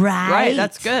here. Right.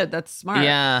 That's good. That's smart.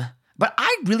 Yeah. But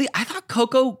I thought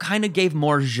Coco kind of gave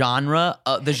more genre.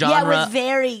 The genre. Yeah, it was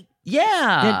very.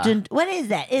 Yeah. What is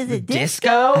that? Is it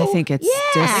disco? I think it's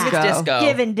disco. I think it's disco.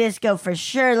 Given disco for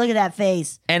sure. Look at that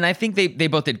face. And I think they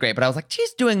both did great. But I was like,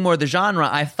 she's doing more of the genre.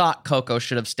 I thought Coco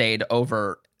should have stayed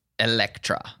over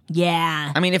Electra.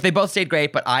 Yeah. I mean, if they both stayed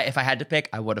great, but if I had to pick,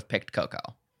 I would have picked Coco.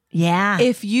 Yeah.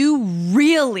 If you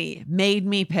really made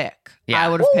me pick, Yeah. I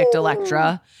would have picked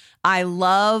Electra. I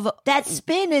love that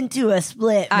spin into a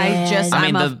split,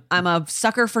 man. I'm a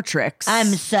sucker for tricks. I'm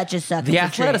such a sucker The for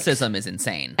athleticism is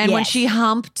insane. And when Yes. she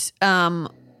humped,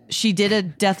 she did a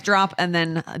death drop and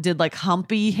then did like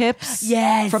humpy hips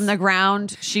from the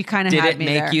ground. She kind of Did had it me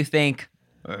make there. you think?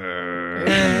 Oh,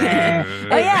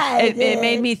 yeah. It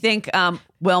made me think,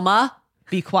 Wilma,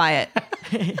 be quiet.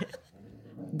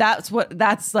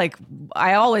 That's like,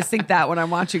 I always think that when I'm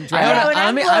watching drag. Yeah, when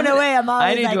I'm blown away, I'm I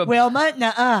always need like, to- Wilma,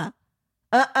 nuh-uh.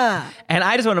 And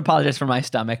I just want to apologize for my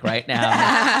stomach right now.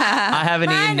 I haven't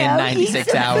eaten in Mano, 96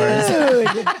 eat some hours.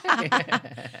 food.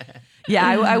 Yeah,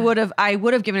 I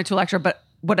would have given it to Electra, but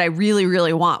what I really,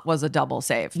 really want was a double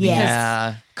save. Yes.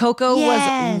 Yeah. Coco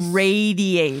Yes. was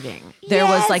radiating. There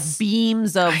was like Yes.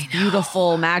 beams of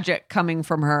beautiful magic coming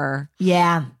from her.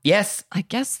 Yeah. Yes. I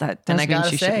guess that And does I mean gotta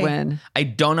she say, should win. I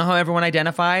don't know how everyone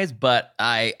identifies, but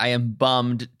I am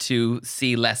bummed to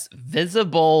see less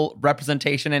visible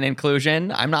representation and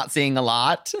inclusion. I'm not seeing a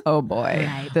lot. Oh boy,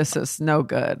 Right. this is no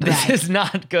good. This is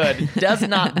not good. Does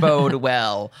not bode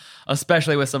well,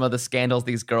 especially with some of the scandals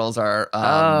these girls are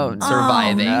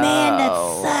surviving. Oh, man, that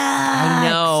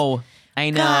sucks. I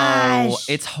know. Gosh.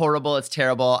 It's horrible. It's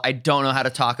terrible. I don't know how to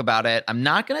talk about it. I'm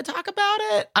not going to talk about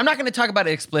it. I'm not going to talk about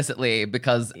it explicitly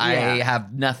because I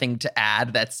have nothing to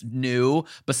add that's new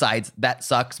besides that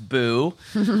sucks, boo.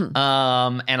 And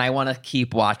I want to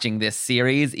keep watching this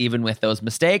series even with those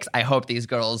mistakes. I hope these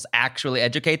girls actually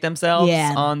educate themselves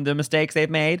on the mistakes they've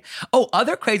made. Oh,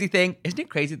 other crazy thing. Isn't it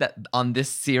crazy that on this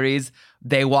series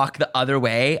they walk the other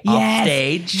way off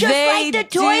stage? Just like the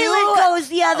toilet goes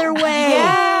the other way.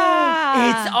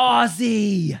 It's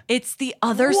Aussie. It's the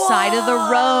other side of the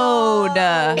road.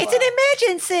 It's an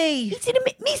emergency. It's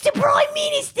Mr. Prime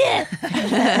Minister.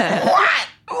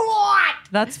 What?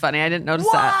 That's funny. I didn't notice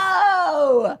that.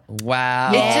 Whoa.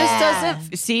 Wow. It just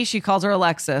doesn't. See, she calls her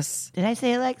Alexis. Did I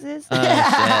say Alexis? Oh, shit. She's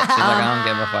like, I don't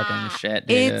give a fucking shit,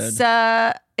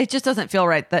 dude. It just doesn't feel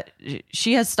right that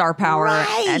she has star power,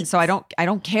 Right. and so I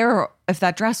don't care if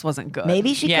that dress wasn't good.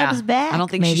 Maybe she Yeah. comes back. I don't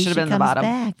think she Maybe should have been in the comes bottom.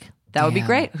 Back. That would be Damn.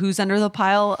 great. Who's under the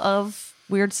pile of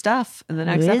weird stuff in the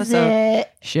next Who is episode?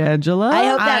 it? Schedule. I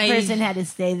hope that person had to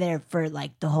stay there for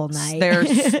like the whole night.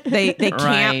 They can't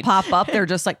Right. pop up. They're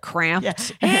just like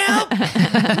cramped. Help me!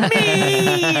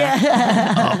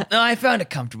 Oh, no, I found it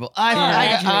comfortable.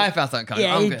 I found something comfortable.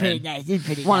 Yeah, I'm it's good. pretty nice. It's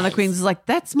pretty One of the nice. queens is like,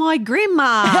 "That's my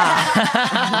grandma."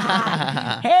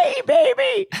 Hey,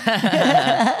 baby.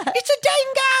 It's a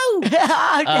dingo!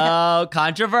 Oh,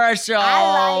 controversial.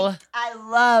 I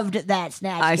loved that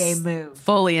snatch game move.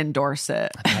 fully endorse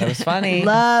it. I thought it was funny.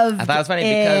 Loved I thought it was funny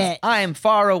because it. I'm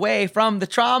far away from the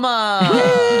trauma.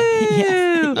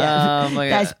 Look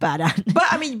That's at- spot on. But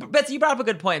I mean, Betsy, you brought up a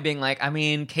good point, being like, I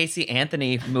mean, Casey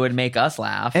Anthony would make us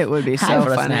laugh. It would be for so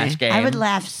a funny. snatch game. I would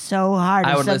laugh so hard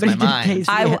I if would lose somebody my did mind. Casey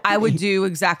I Anthony. would do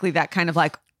exactly that kind of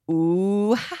like,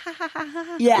 ooh, ha, ha, ha, ha,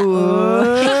 ha. Yeah.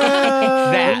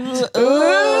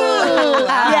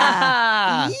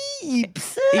 that. Yeah.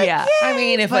 Yeah. I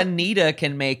mean, if Anita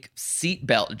can make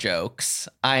seatbelt jokes,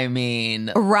 I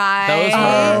mean, Right. Those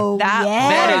Oh, that, yeah.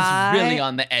 that is really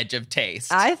on the edge of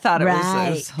taste. I thought it was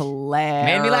Right. hilarious.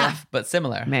 Made me laugh, but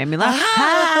similar. Made me laugh.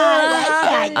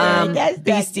 That's not good. That's not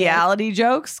Bestiality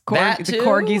jokes. That The too?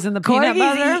 corgis and the good. peanut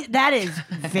butter. Corgis, that is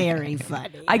very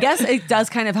funny. I guess it does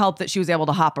kind of help that she was able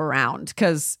to hop around,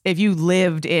 because if you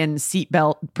lived in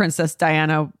seatbelt, Princess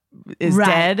Diana is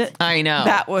Right. dead. I know.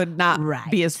 That would not Right.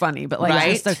 be as funny, but like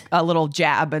Right. just a little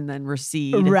jab and then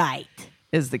recede Right.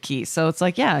 is the key. So it's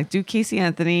like, yeah, do Casey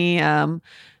Anthony.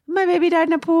 My baby died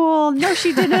in a pool. No,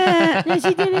 she didn't. No,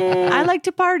 she didn't. I like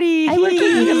to party. I work at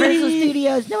Universal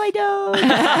Studios. No, I don't.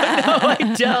 No,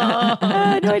 I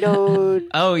don't. No, I don't.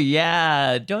 Oh,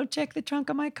 yeah. Don't check the trunk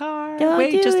of my car. Don't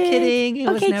Wait, do just it. kidding. It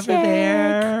was Okay, never check.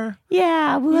 there.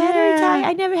 Yeah, well,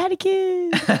 I never had a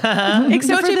kid.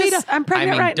 Except for Dolce this, Vita. I'm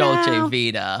pregnant right Dolce now.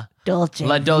 Vita. Dolce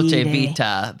La Dolce Vita.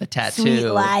 Vita, the tattoo. Sweet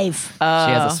life. She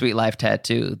has a Sweet Life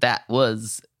tattoo that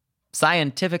was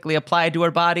scientifically applied to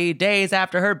her body days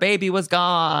after her baby was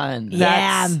gone.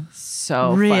 Yeah. That's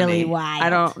so Really funny. wild. I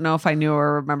don't know if I knew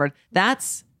or remembered.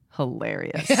 That's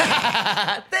hilarious.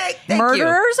 Thank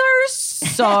Murderers are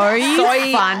so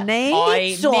funny.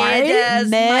 Murders make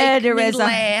me Murderers are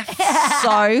laugh.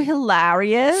 so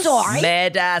hilarious. Sorry.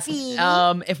 Murders.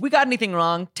 If we got anything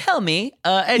wrong, tell me.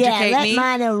 Educate Yeah, let me.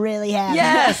 Mano really have it.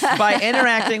 Yes, by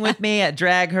interacting with me at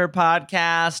Drag Her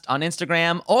Podcast on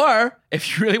Instagram, or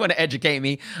if you really want to educate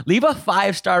me, leave a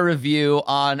 5-star review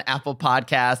on Apple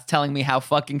Podcasts telling me how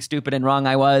fucking stupid and wrong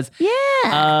I was.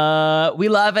 Yeah. We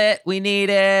love it. We need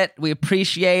it. We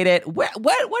appreciate it. What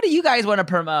do you guys want to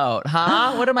promote,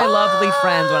 huh? What do my lovely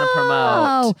friends want to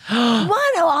promote?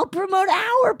 Mano, I'll promote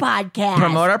our podcast.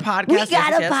 Promote our podcast. We got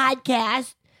yes, a yes.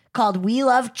 podcast called We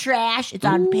Love Trash. It's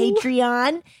on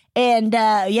Patreon. And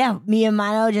me and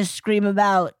Mano just scream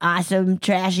about awesome,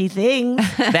 trashy things.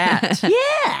 That.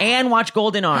 Yeah. And watch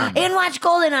Golden Arm. And watch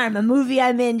Golden Arm, a movie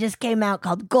I'm in just came out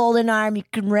called Golden Arm. You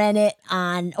can rent it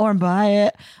on or buy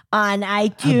it on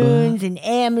iTunes and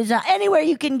Amazon, anywhere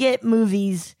you can get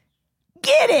movies.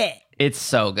 Get it. It's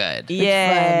so good.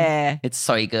 Yeah. It's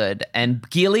so good. And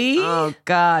Gilli. Oh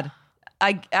God.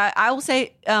 I will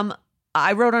say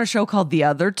I wrote on a show called The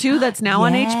Other Two that's now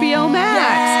on HBO Max.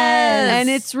 Yes. And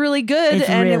it's really good. It's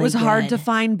and it really was hard good. to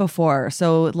find before.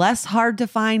 So less hard to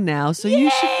find now. So you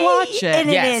should watch it. And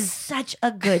Yes. it is such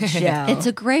a good show. It's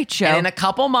a great show. And in a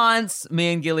couple months,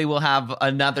 me and Gilli will have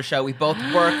another show we both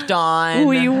worked on.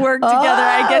 We work together.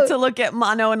 I get to look at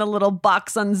Mano in a little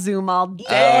box on Zoom all day.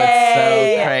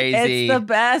 it's so crazy. It's the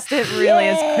best. It really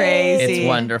is crazy. It's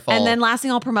wonderful. And then last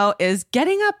thing I'll promote is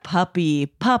getting a puppy.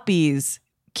 Puppies.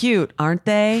 Cute, aren't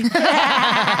they?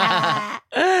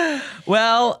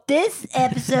 Well, This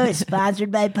episode is sponsored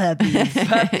by puppies.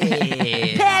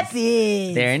 puppies.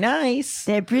 Puppies. They're nice.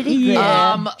 They're pretty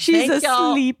good. She's Thank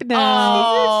y'all. asleep now.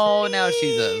 Oh, now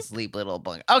she's asleep, little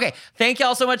bug. Okay, thank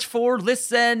y'all so much for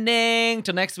listening.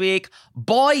 Till next week,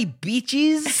 boy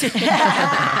beaches. Still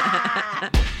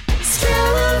about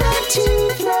to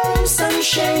throw some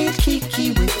shade,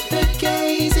 Kiki with the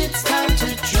gaze. It's time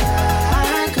to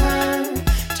drag her.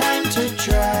 Time to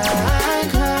drag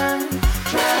her.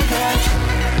 Drag her.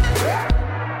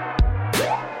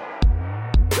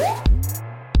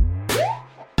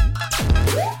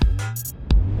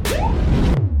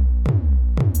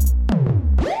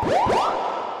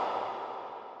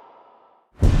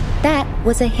 That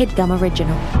was a HeadGum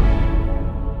original.